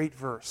great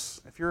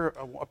verse. If you're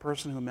a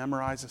person who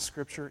memorizes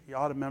Scripture, you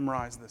ought to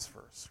memorize this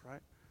verse,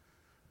 right?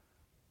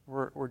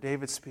 Where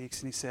David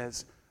speaks and he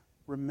says,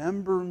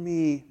 "Remember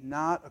me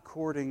not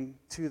according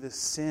to the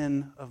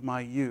sin of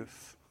my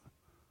youth,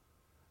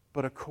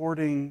 but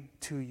according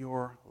to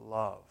your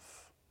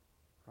love."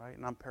 Right?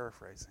 And I'm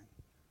paraphrasing.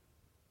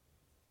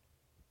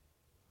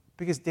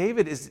 Because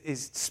David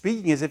is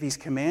speaking as if he's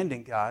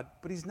commanding God,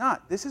 but he's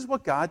not. This is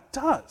what God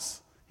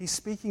does. He's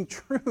speaking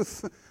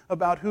truth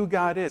about who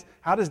God is.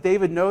 How does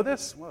David know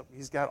this? Well,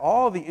 he's got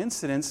all the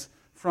incidents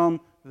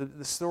from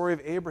the story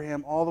of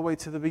Abraham all the way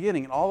to the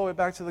beginning and all the way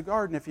back to the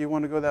garden if you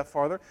want to go that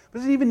farther. But he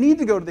doesn't even need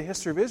to go to the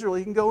history of Israel.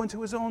 He can go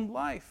into his own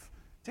life.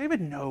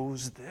 David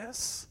knows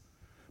this.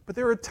 But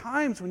there are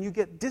times when you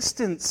get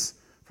distance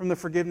from the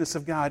forgiveness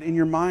of God in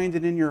your mind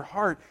and in your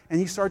heart,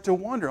 and you start to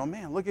wonder, oh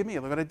man, look at me.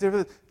 Look what I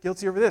did,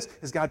 guilty over this.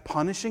 Is God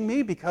punishing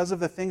me because of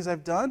the things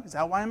I've done? Is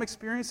that why I'm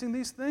experiencing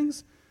these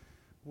things?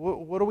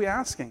 What are we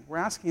asking? We're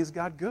asking, is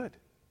God good?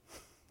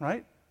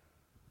 Right?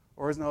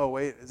 Or is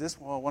this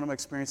what I'm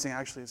experiencing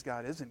actually is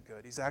God isn't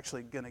good. He's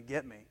actually going to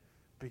get me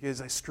because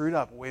I screwed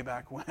up way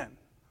back when,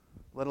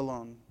 let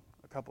alone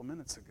a couple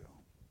minutes ago.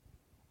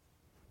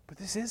 But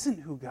this isn't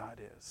who God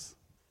is.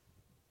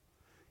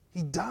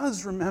 He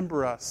does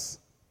remember us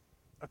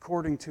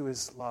according to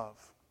his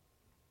love.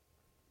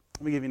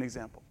 Let me give you an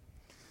example.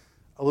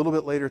 A little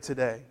bit later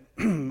today,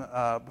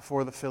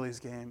 before the Phillies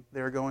game,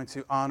 they're going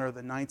to honor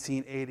the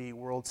 1980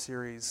 World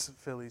Series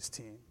Phillies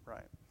team,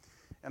 right?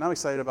 And I'm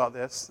excited about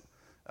this.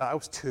 I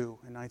was 2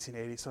 in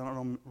 1980, so I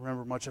don't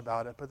remember much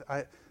about it. But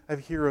I have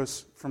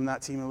heroes from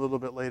that team a little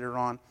bit later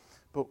on.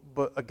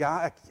 But a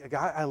guy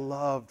I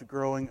loved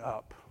growing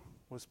up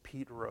was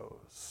Pete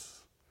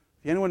Rose.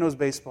 If anyone knows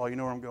baseball, you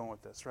know where I'm going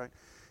with this, right?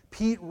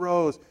 Pete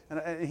Rose,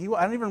 and I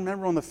don't even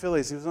remember on the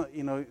Phillies. He was,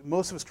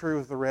 most of his career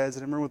with the Reds,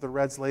 and I remember with the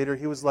Reds later.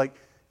 He was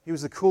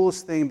the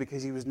coolest thing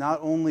because he was not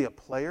only a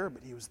player,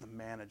 but he was the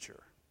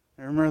manager.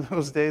 I remember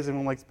those days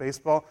everyone likes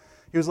baseball.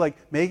 He was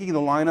like making the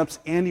lineups,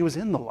 and he was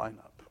in the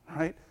lineup,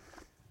 right?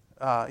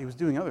 He was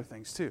doing other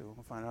things too.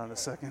 We'll find out in a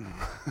second.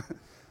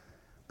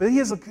 But he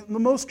has the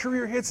most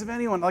career hits of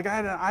anyone. Like I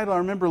had an idol. I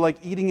remember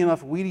eating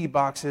enough Wheatie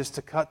boxes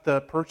to cut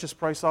the purchase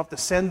price off to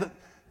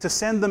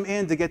send them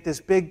in to get this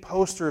big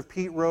poster of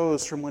Pete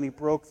Rose from when he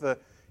broke the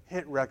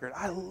hit record.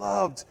 I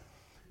loved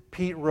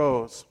Pete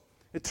Rose.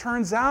 It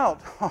turns out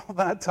all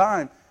that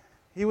time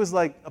he was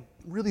like a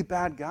really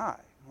bad guy,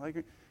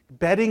 like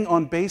betting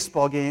on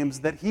baseball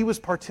games that he was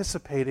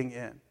participating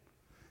in.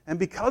 And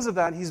because of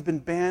that, he's been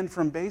banned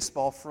from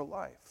baseball for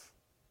life.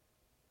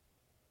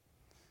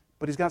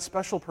 But he's got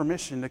special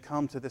permission to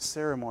come to this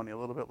ceremony a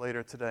little bit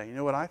later today. You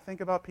know what I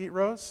think about Pete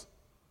Rose?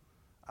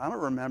 I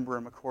don't remember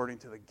him according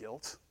to the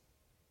guilt.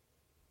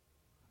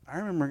 I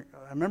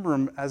remember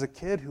him as a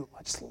kid who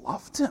I just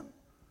loved him.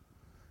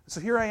 So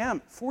here I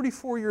am,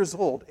 44 years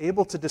old,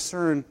 able to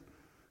discern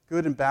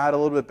good and bad a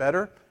little bit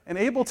better, and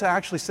able to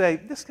actually say,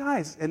 this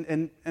guy's,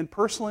 and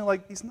personally,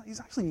 he's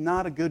actually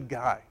not a good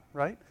guy,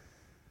 right?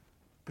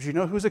 But you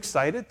know who's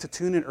excited to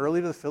tune in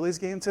early to the Phillies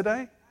game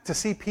today? To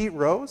see Pete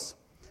Rose?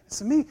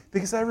 It's me,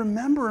 because I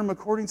remember him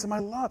according to my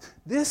love.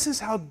 This is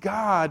how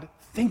God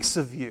thinks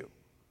of you.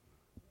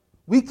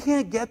 We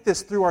can't get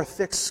this through our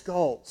thick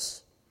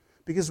skulls,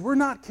 because we're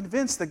not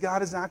convinced that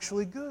God is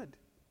actually good.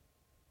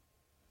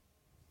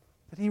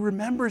 That he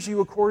remembers you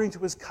according to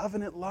his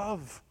covenant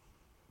love,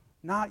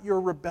 not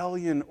your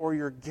rebellion or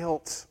your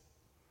guilt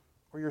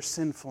or your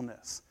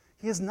sinfulness.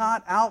 He is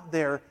not out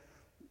there,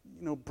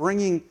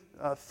 bringing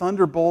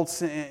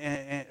thunderbolts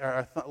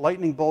or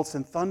lightning bolts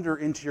and thunder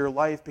into your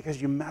life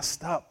because you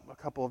messed up a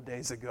couple of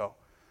days ago.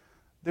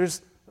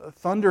 There's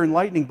thunder and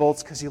lightning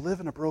bolts because you live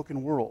in a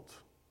broken world.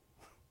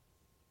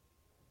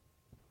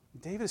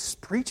 David is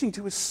preaching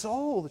to his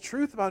soul the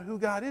truth about who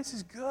God is.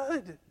 He's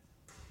good.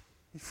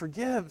 He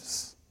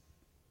forgives.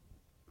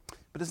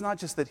 But it's not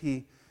just that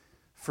he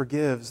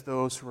forgives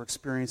those who are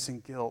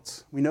experiencing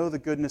guilt. We know the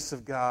goodness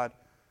of God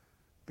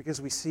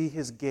because we see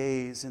his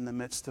gaze in the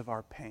midst of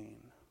our pain.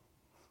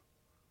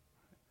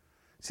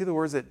 See the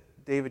words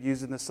that David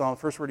used in this psalm? The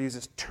first word he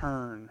uses is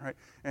turn, right?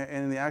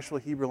 And in the actual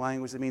Hebrew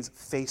language, it means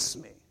face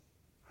me,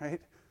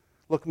 right?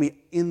 Look me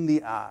in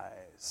the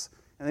eyes.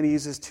 And then he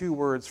uses 2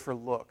 words for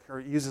look, or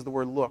he uses the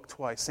word look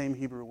twice, same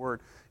Hebrew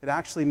word. It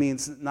actually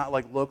means not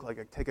like look,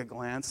 like take a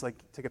glance, like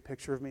take a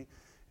picture of me.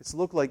 It's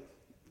look like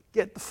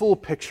get the full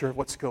picture of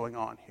what's going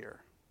on here,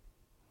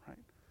 right?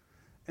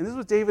 And this is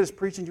what David is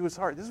preaching to his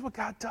heart. This is what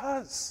God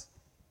does.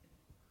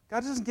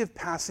 God doesn't give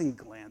passing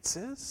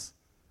glances.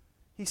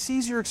 He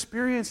sees your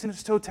experience in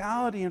its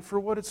totality and for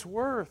what it's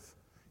worth.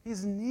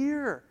 He's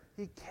near.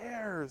 He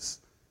cares.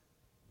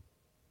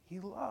 He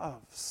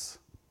loves.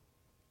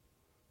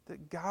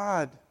 That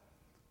God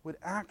would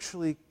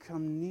actually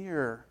come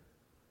near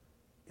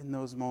in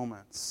those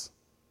moments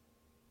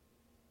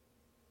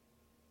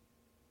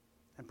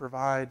and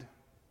provide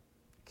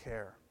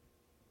care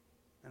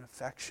and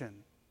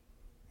affection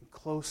and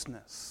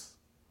closeness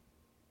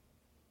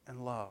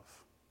and love.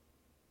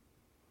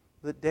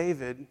 That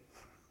David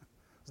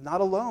was not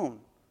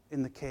alone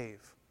in the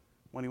cave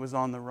when he was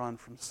on the run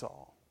from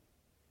Saul.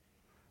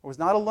 Or was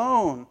not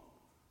alone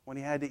when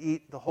he had to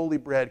eat the holy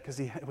bread because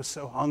he was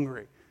so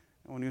hungry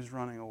and when he was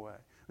running away.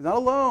 He was not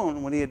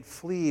alone when he had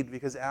fled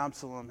because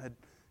Absalom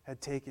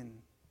had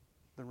taken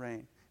the reign.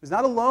 He was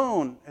not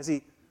alone as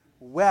he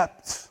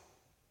wept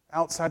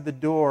outside the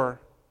door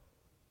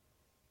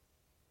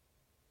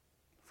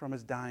from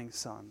his dying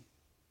son.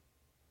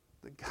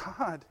 That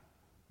God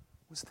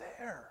was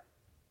there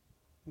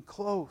and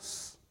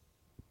close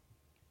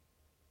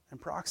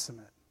and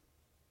proximate.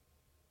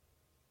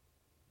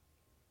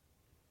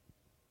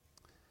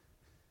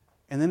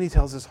 And then he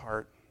tells his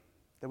heart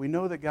that we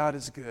know that God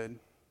is good,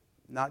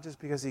 not just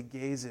because he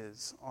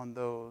gazes on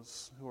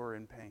those who are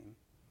in pain,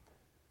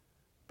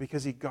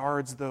 because he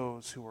guards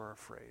those who are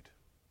afraid.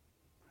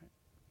 Right?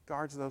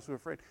 Guards those who are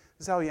afraid.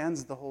 This is how he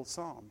ends the whole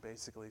psalm,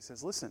 basically. He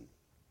says, listen,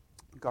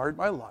 guard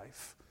my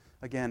life.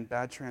 Again,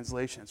 bad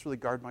translation. It's really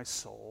guard my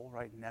soul,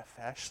 right?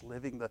 Nephesh,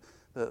 living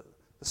the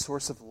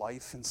source of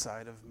life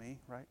inside of me,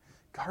 right?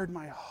 Guard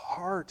my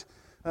heart.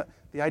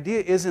 The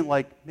idea isn't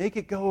like, make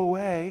it go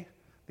away.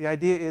 The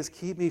idea is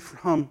keep me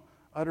from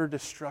utter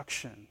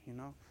destruction, you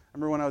know? I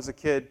remember when I was a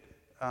kid,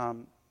 I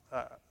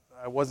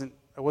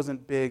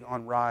wasn't big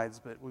on rides,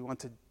 but we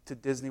went to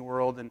Disney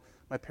World, and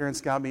my parents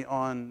got me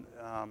on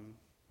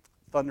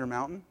Thunder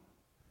Mountain.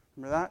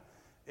 Remember that?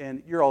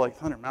 And you're all like,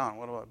 Thunder Mountain,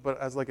 what about? But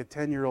as like a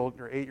 10-year-old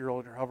or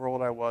 8-year-old or however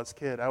old I was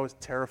kid, I was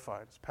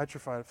terrified. I was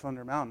petrified of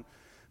Thunder Mountain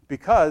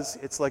because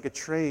it's like a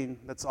train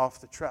that's off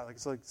the track.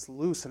 It's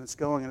loose and it's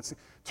going and it's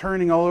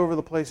turning all over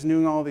the place and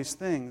doing all these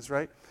things,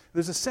 right?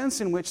 There's a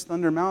sense in which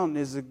Thunder Mountain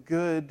is a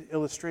good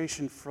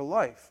illustration for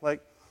life.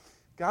 Like,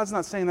 God's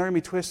not saying there are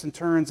going to be twists and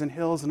turns and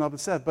hills and up and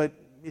stuff, but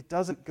it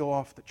doesn't go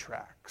off the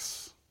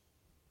tracks,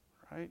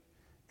 right?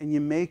 And you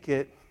make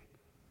it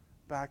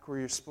back where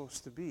you're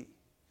supposed to be.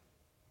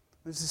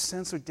 There's a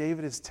sense where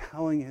David is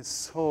telling his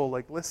soul,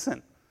 like,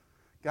 listen,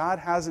 God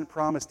hasn't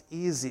promised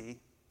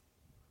easy,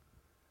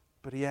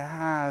 but he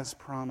has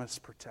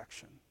promised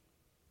protection.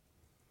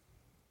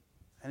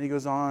 And he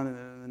goes on,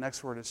 and the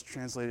next word is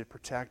translated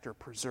protect or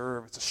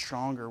preserve. It's a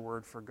stronger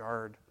word for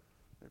guard.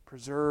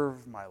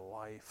 Preserve my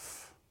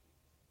life.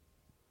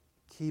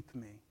 Keep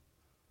me.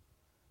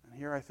 And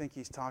here I think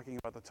he's talking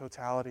about the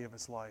totality of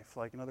his life.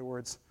 Like, in other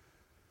words,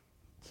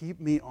 keep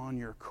me on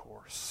your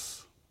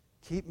course.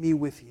 Keep me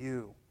with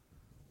you.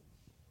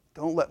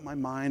 Don't let my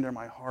mind or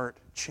my heart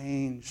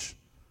change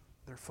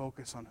their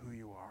focus on who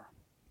you are.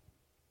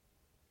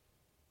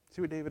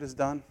 See what David has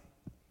done?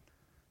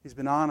 He's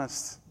been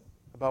honest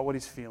about what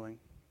he's feeling.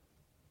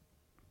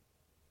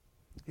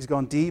 He's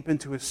gone deep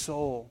into his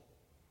soul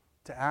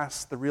to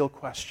ask the real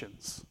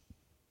questions.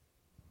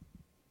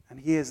 And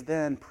he has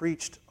then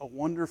preached a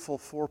wonderful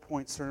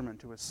 4-point sermon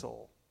to his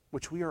soul,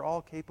 which we are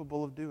all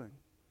capable of doing.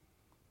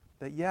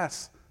 That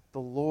yes, the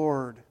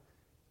Lord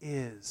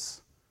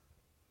is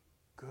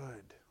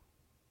good.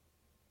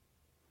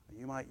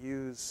 You might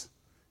use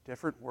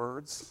different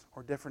words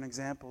or different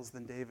examples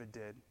than David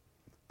did,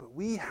 but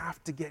we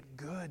have to get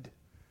good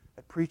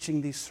at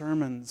preaching these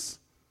sermons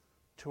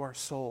to our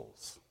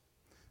souls.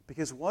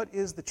 Because what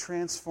is the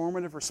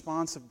transformative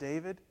response of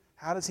David?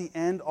 How does he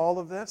end all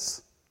of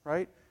this?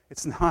 Right?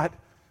 It's not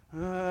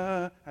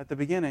at the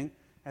beginning.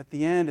 At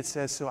the end it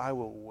says, so I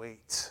will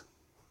wait.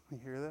 You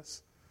hear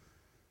this?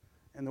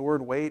 And the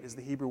word wait is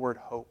the Hebrew word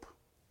hope.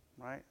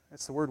 Right?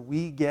 It's the word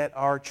we get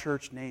our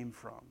church name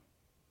from.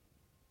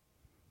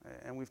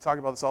 And we've talked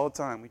about this all the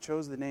time. We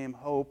chose the name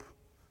hope,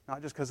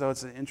 not just because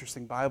it's an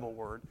interesting Bible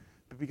word,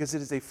 but because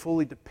it is a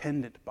fully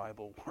dependent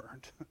Bible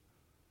word. In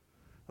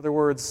other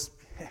words,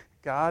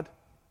 God,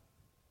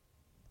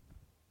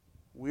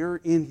 we're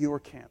in your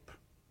camp.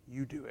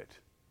 You do it.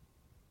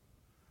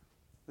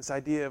 This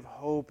idea of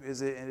hope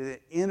is an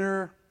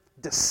inner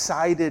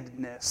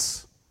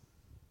decidedness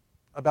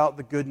about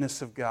the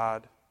goodness of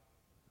God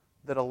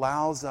that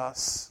allows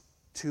us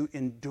to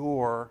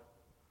endure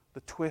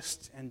the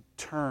twists and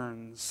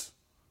turns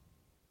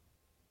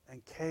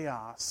and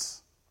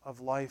chaos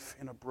of life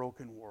in a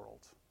broken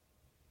world.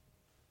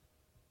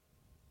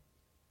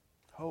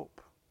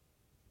 Hope.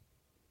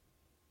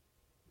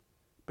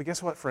 But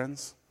guess what,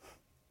 friends?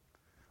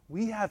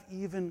 We have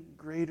even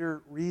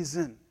greater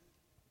reason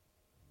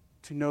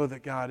to know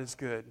that God is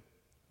good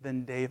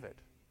than David.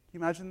 Can you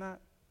imagine that?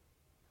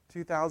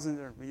 2,000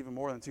 or even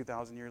more than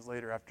 2,000 years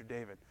later after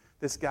David.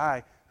 This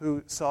guy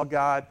who saw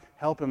God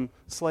help him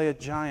slay a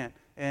giant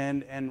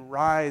and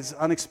rise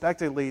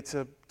unexpectedly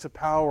to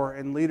power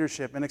and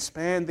leadership and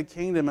expand the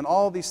kingdom and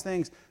all these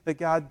things that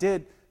God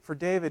did for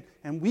David.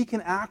 And we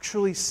can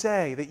actually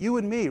say that you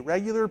and me,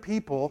 regular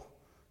people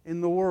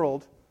in the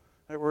world,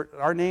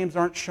 our names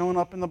aren't shown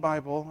up in the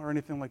Bible or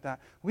anything like that,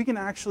 we can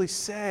actually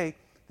say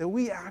that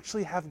we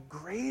actually have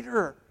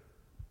greater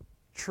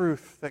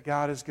truth that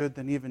God is good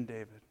than even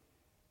David.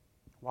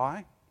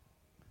 Why?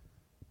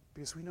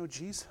 Because we know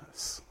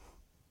Jesus.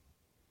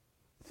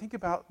 Think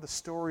about the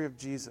story of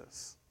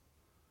Jesus.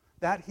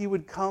 That he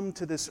would come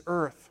to this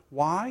earth.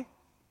 Why?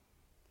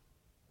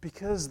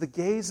 Because the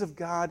gaze of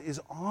God is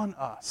on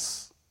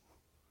us.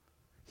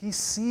 He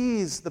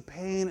sees the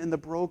pain and the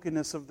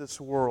brokenness of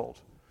this world.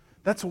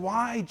 That's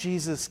why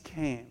Jesus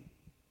came.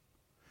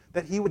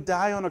 That he would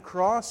die on a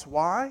cross.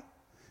 Why?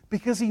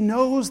 Because he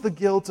knows the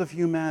guilt of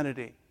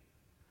humanity.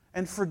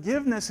 And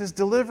forgiveness is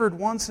delivered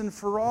once and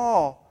for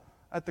all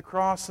at the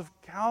cross of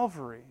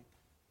Calvary.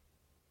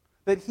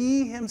 That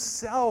he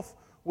himself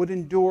would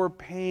endure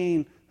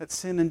pain that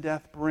sin and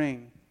death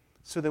bring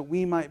so that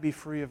we might be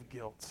free of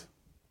guilt.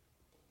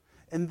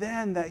 And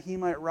then that he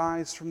might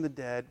rise from the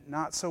dead,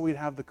 not so we'd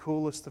have the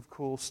coolest of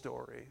cool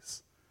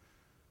stories,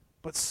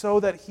 but so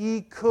that he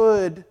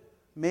could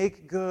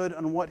make good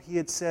on what he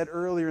had said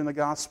earlier in the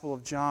Gospel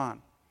of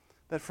John,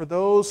 that for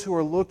those who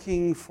are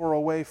looking for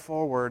a way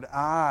forward,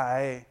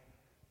 I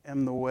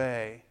am the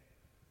way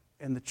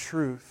and the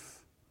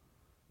truth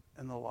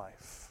and the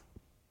life.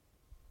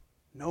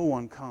 No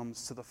one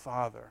comes to the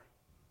Father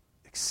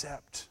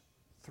except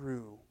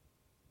through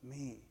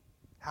me.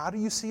 How do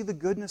you see the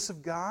goodness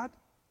of God?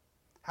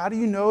 How do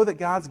you know that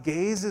God's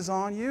gaze is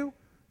on you?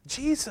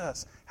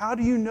 Jesus. How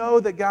do you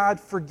know that God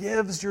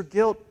forgives your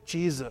guilt?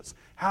 Jesus.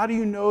 How do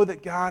you know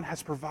that God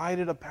has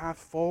provided a path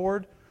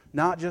forward,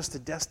 not just a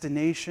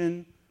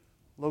destination,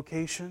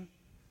 location?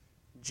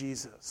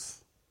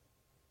 Jesus.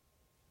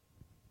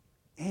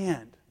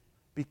 And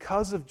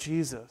because of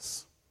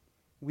Jesus,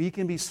 we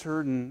can be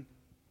certain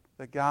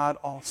that God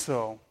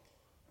also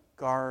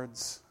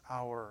guards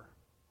our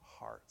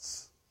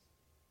hearts.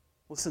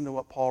 Listen to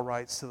what Paul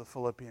writes to the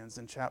Philippians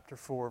in chapter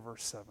 4,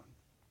 verse 7.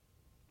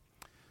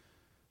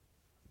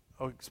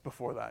 Oh, it's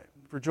before that.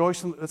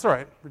 That's all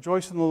right.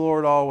 Rejoice in the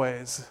Lord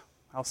always.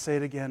 I'll say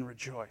it again,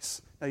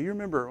 rejoice. Now, you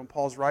remember when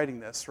Paul's writing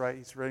this, right?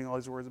 He's writing all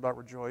these words about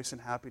rejoice and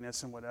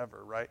happiness and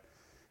whatever, right?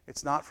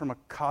 It's not from a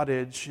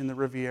cottage in the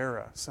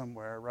Riviera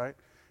somewhere, right?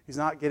 He's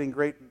not getting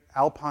great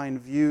alpine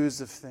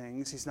views of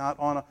things. He's not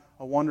on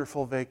a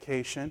wonderful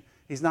vacation.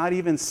 He's not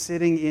even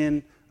sitting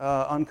in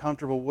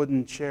uncomfortable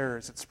wooden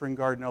chairs at Spring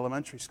Garden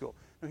Elementary School.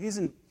 No, he's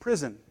in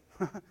prison.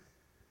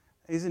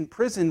 He's in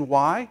prison,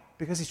 why?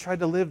 Because he's tried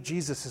to live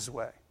Jesus'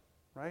 way,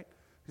 right?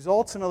 He's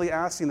ultimately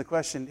asking the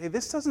question, hey,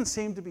 this doesn't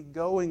seem to be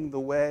going the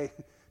way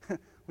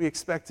we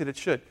expected it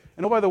should.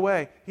 And oh, by the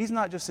way, he's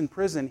not just in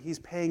prison, he's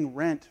paying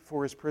rent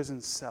for his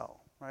prison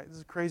cell, right? This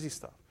is crazy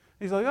stuff.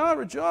 He's like, oh,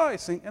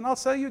 rejoice. And I'll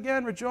say you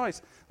again,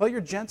 rejoice. Let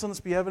your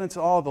gentleness be evident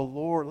to all. The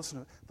Lord, listen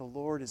to it, the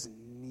Lord is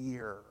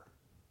near.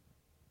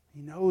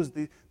 He knows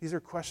these are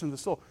questions of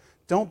the soul.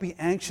 Don't be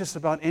anxious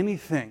about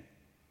anything,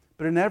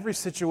 but in every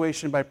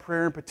situation, by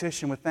prayer and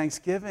petition with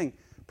thanksgiving,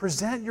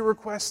 present your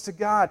requests to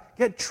God.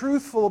 Get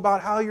truthful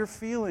about how you're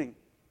feeling.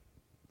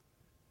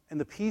 And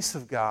the peace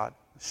of God,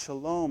 the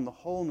shalom, the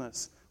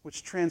wholeness,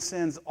 which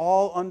transcends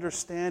all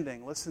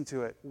understanding, listen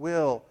to it,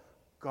 will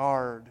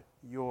guard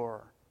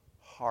your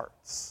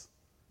hearts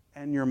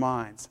and your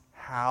minds.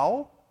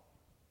 How?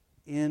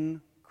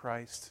 In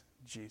Christ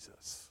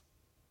Jesus.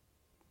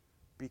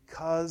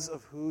 Because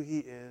of who he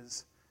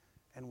is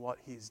and what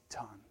he's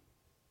done.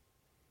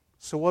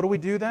 So what do we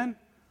do then?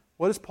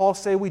 What does Paul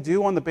say we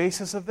do on the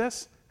basis of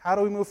this? How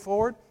do we move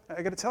forward?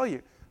 I got to tell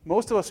you,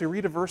 most of us, we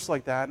read a verse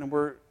like that and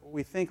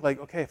we think like,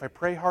 okay, if I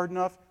pray hard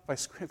enough,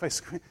 if I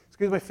squeeze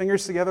my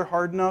fingers together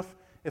hard enough,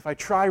 if I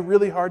try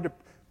really hard to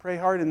pray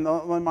hard and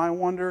I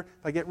wonder,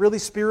 if I get really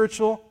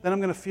spiritual, then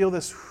I'm going to feel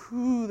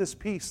this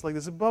peace, like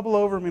there's a bubble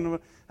over me. And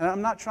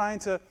I'm not trying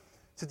to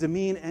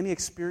demean any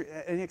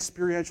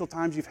experiential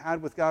times you've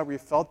had with God where you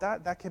felt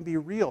that. That can be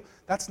real.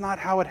 That's not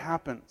how it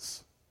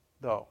happens,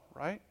 though,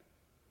 right?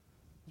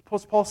 What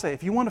does Paul say?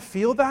 If you want to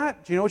feel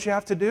that, do you know what you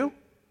have to do?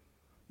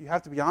 You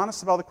have to be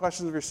honest about the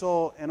questions of your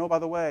soul. And oh, by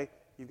the way,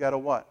 you've got to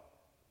what?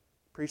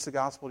 Preach the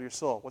gospel to your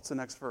soul. What's the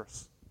next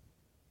verse?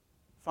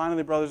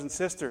 Finally, brothers and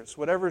sisters,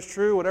 whatever is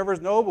true, whatever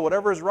is noble,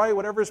 whatever is right,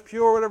 whatever is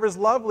pure, whatever is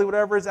lovely,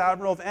 whatever is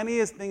admirable, if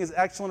anything is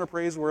excellent or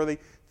praiseworthy,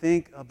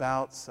 think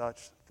about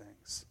such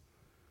things.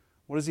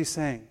 What is he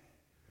saying?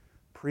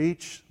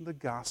 Preach the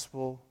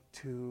gospel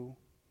to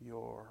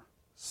your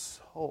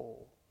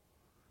soul,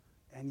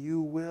 and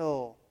you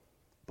will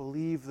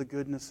believe the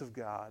goodness of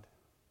God,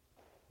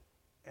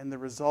 and the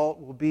result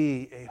will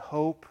be a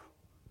hope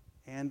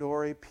and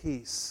or a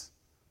peace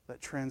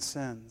that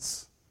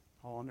transcends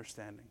all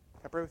understanding.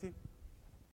 Can I pray with you?